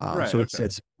 Right, So it okay.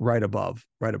 sits right above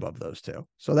those two.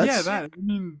 So Yeah, that's that I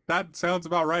mean that sounds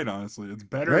about right, honestly. It's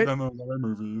better right. than those other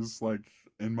movies, like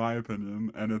in my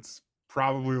opinion, and it's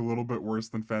probably a little bit worse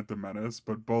than Phantom Menace,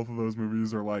 but both of those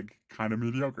movies are like kind of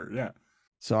mediocre. Yeah.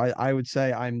 So I would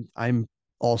say I'm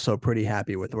also pretty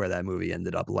happy with where that movie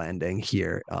ended up landing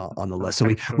here on the list. So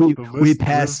we Right. The we the we list lives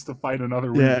pass. to fight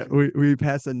another Yeah, week. we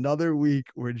pass another week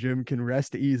where Jim can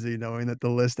rest easy knowing that the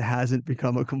list hasn't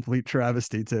become a complete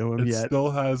travesty to him It yet.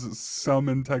 still has some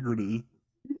integrity.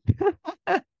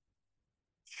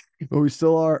 But we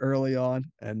still are early on,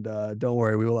 and don't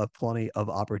worry, we will have plenty of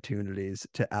opportunities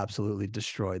to absolutely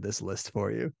destroy this list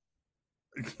for you.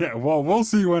 Yeah, well, we'll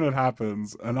see when it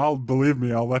happens, and I'll believe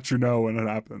me, I'll let you know when it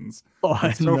happens. Oh,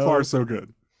 But I so far know. so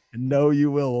good. No, you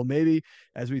will. Well, maybe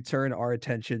as we turn our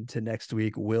attention to next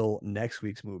week, will next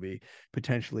week's movie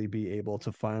potentially be able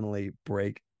to finally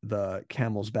break the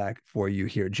camel's back for you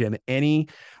here, Jim? I'm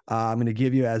going to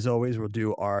give you, as always, we'll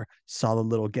do our solid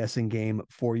little guessing game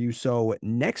for you. So,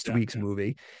 next Yeah. week's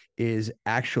movie is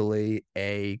actually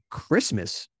a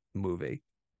Christmas movie.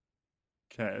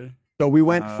 Okay. So we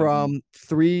went Um from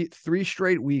three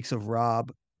straight weeks of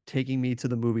Rob taking me to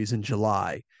the movies in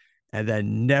July, and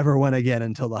then never went again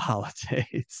until the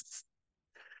holidays.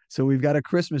 So we've got a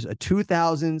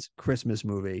 2000s Christmas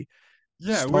movie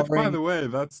Yeah, which by starring. the way,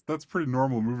 that's pretty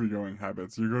normal movie going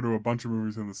habits. You go to a bunch of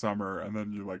movies in the summer and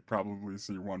then you like probably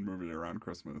see one movie around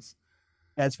Christmas.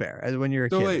 That's fair. As when you're a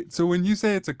So kid. wait, so when you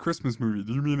say it's a Christmas movie,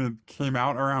 do you mean it came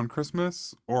out around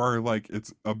Christmas or like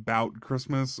it's about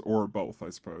Christmas or both, I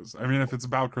suppose? I mean, if it's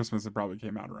about Christmas, it probably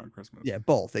came out around Christmas. Yeah,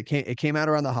 both. It came out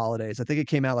around the holidays. I think it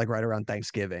came out like right around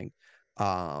Thanksgiving.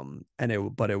 And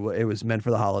it was meant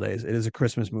for the holidays. It is a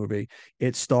Christmas movie.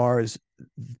 It stars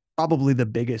probably the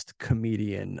biggest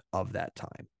comedian of that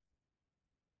time.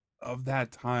 Of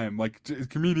that time, like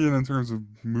comedian in terms of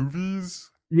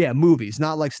movies? Yeah, movies,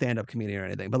 not like stand-up comedian or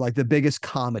anything, but like the biggest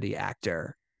comedy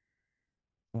actor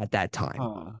at that time.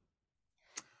 Huh.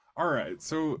 All right,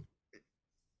 so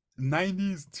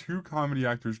 90s two comedy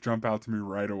actors jump out to me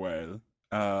right away.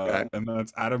 Okay. And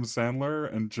that's Adam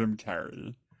Sandler and Jim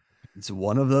Carrey. It's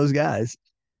one of those guys.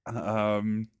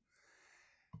 Um,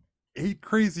 Eight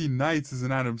Crazy Nights is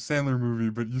an Adam Sandler movie,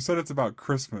 but you said it's about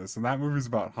Christmas, and that movie's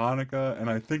about Hanukkah, and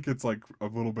I think it's like a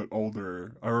little bit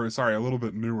older, or sorry, a little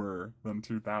bit newer than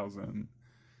 2000.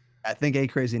 I think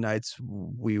Eight Crazy Nights,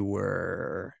 we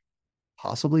were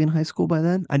possibly in high school by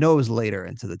then. I know it was later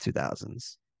into the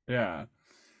 2000s. Yeah.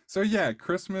 So yeah,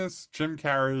 Christmas, Jim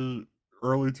Carrey,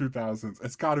 early 2000s.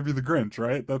 It's got to be The Grinch,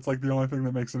 right? That's like the only thing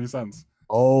that makes any sense.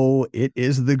 Oh, it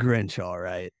is the Grinch, all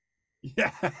right.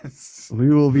 Yes. We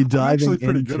will be I'm diving actually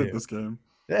pretty good at into. this game.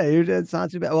 Yeah, it's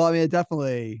not too bad. Well, I mean, it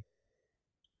definitely.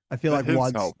 I feel The like hints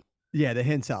once, help. yeah, the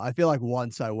hints out. I feel like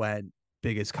once I went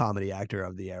biggest comedy actor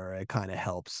of the era, it kind of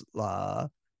helps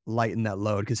lighten that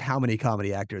load because how many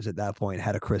comedy actors at that point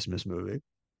had a Christmas movie?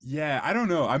 Yeah, I don't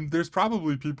know. There's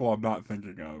probably people I'm not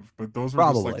thinking of, but those were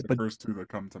just like Probably, the but first two that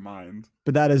come to mind.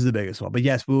 that is the biggest one. But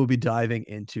yes, we will be diving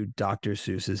into Dr.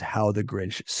 Seuss's How the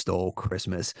Grinch Stole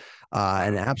Christmas,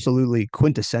 an Wow. absolutely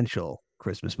quintessential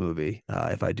Christmas movie,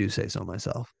 if I do say so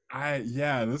myself.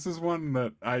 Yeah, this is one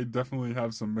that I definitely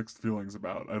have some mixed feelings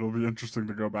about. It'll be interesting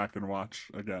to go back and watch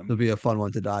again. It'll be a fun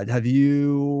one to dive. Have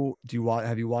you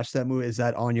watched that movie? Is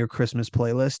that on your Christmas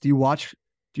playlist?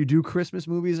 Do you do Christmas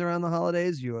movies around the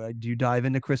holidays? Do you dive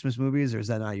into Christmas movies or is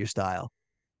that not your style?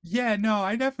 Yeah, no,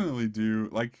 I definitely do.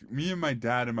 Like me and my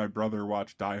dad and my brother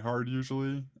watch Die Hard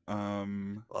usually.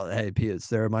 Well, hey, Piers,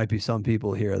 there might be some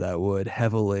people here that would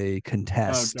heavily Oh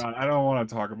contest. God, I don't want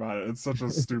to talk about it. It's such a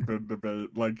stupid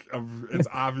debate. Like, it's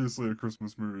obviously a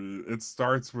Christmas movie. It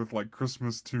starts with like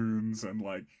Christmas tunes and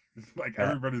like Yeah.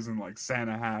 everybody's in like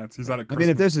Santa hats. He's at a I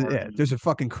mean, Christmas if party. there's a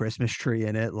fucking Christmas tree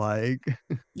in it, like,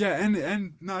 Yeah,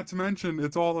 and not to mention,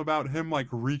 it's all about him like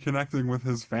reconnecting with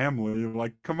his family.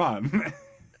 Like, come on.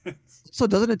 so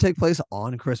doesn't it take place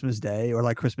on Christmas Day or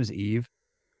like Christmas Eve?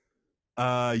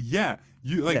 Yeah, Yeah.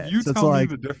 you So it's tell me like,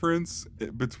 the difference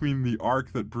between the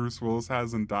arc that Bruce Willis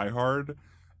has in Die Hard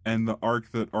and the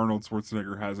arc that Arnold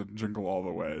Schwarzenegger has in Jingle All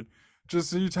the Way. Just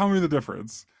so you tell me the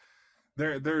difference.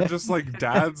 They're just like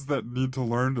dads that need to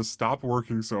learn to stop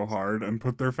working so hard and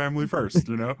put their family first,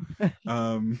 you know?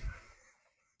 Um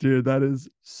dude, that is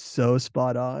so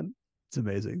spot on. It's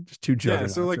amazing. Just two yeah,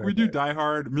 so juggernauts like we right do there. Die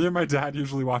Hard. Me and my dad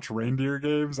usually watch Reindeer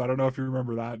Games. I don't know if you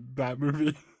remember that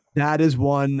movie. That is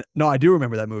one. No, I do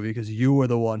remember that movie because you were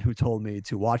the one who told me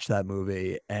to watch that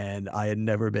movie, and I had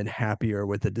never been happier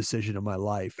with the decision of my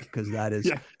life because that is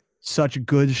Yeah. such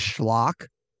good schlock.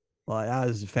 Like that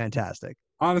is fantastic.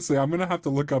 Honestly, I'm gonna have to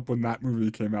look up when that movie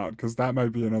came out because that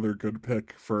might be another good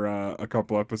pick for a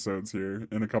couple episodes here.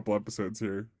 In a couple episodes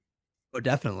here. But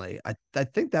definitely, I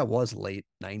think that was late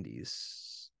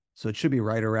 '90s, so it should be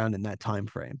right around in that time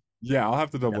frame. Yeah, I'll have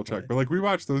to double check. Definitely, But like we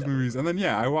watch those definitely movies, was. and then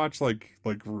yeah, I watch like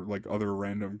other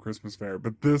random Christmas fare.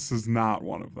 But this is not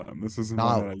one of them. This isn't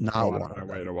one that I Not go out one of my of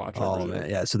way them. to watch every Oh year. man,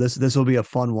 yeah. So this will be a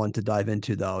fun one to dive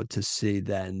into though to see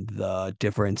then the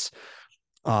difference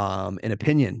in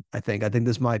opinion. I think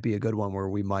this might be a good one where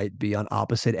we might be on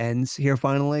opposite ends here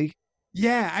finally.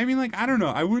 Yeah, I mean, like I don't know.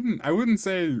 I wouldn't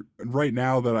say right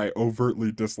now that I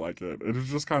overtly dislike it. It is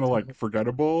just kind of like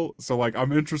forgettable. So like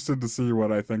I'm interested to see what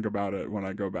I think about it when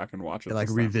I go back and watch it Like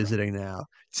this time around. revisiting now.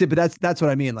 See, but that's what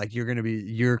I mean. Like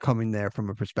you're coming there from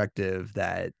a perspective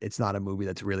that it's not a movie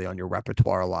that's really on your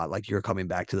repertoire a lot. Like you're coming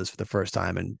back to this for the first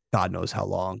time and God knows how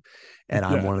long. And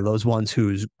I'm Yeah. one of those ones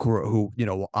who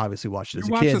obviously watched it You as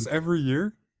a watch kid. this every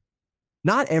year?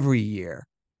 Not every year,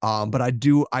 but I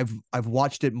do. I've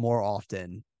watched it more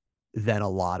often than a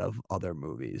lot of other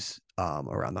movies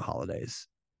around the holidays.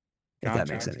 If that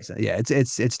makes Gotcha. any sense. Yeah,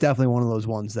 it's definitely one of those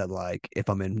ones that like if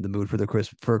I'm in the mood for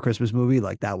for a Christmas movie,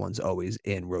 like that one's always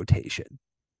in rotation.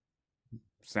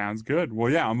 Sounds good.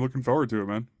 Well, yeah, I'm looking forward to it,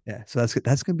 man. Yeah, so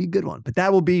that's gonna be a good one. But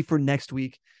that will be for next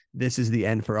week. This is the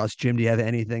end for us. Jim, do you have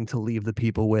anything to leave the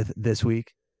people with this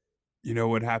week? You know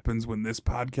what happens when this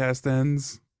podcast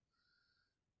ends?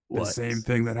 The What? same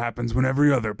thing that happens when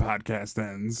every other podcast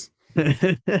ends.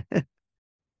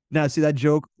 Now, see that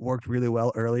joke worked really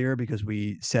well earlier because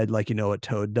we said like what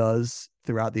Toad does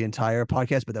throughout the entire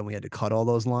podcast, but then we had to cut all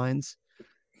those lines.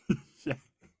 Yeah,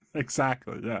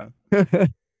 exactly. Yeah.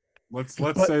 But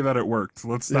Let's say that it worked.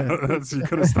 Let's stop. yeah, You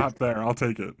could have stopped there. I'll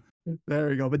take it. there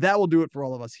we go. But that will do it for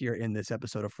all of us here in this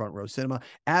episode of Front Row Cinema.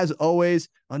 As always,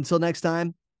 until next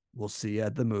time, we'll see you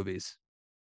at the movies.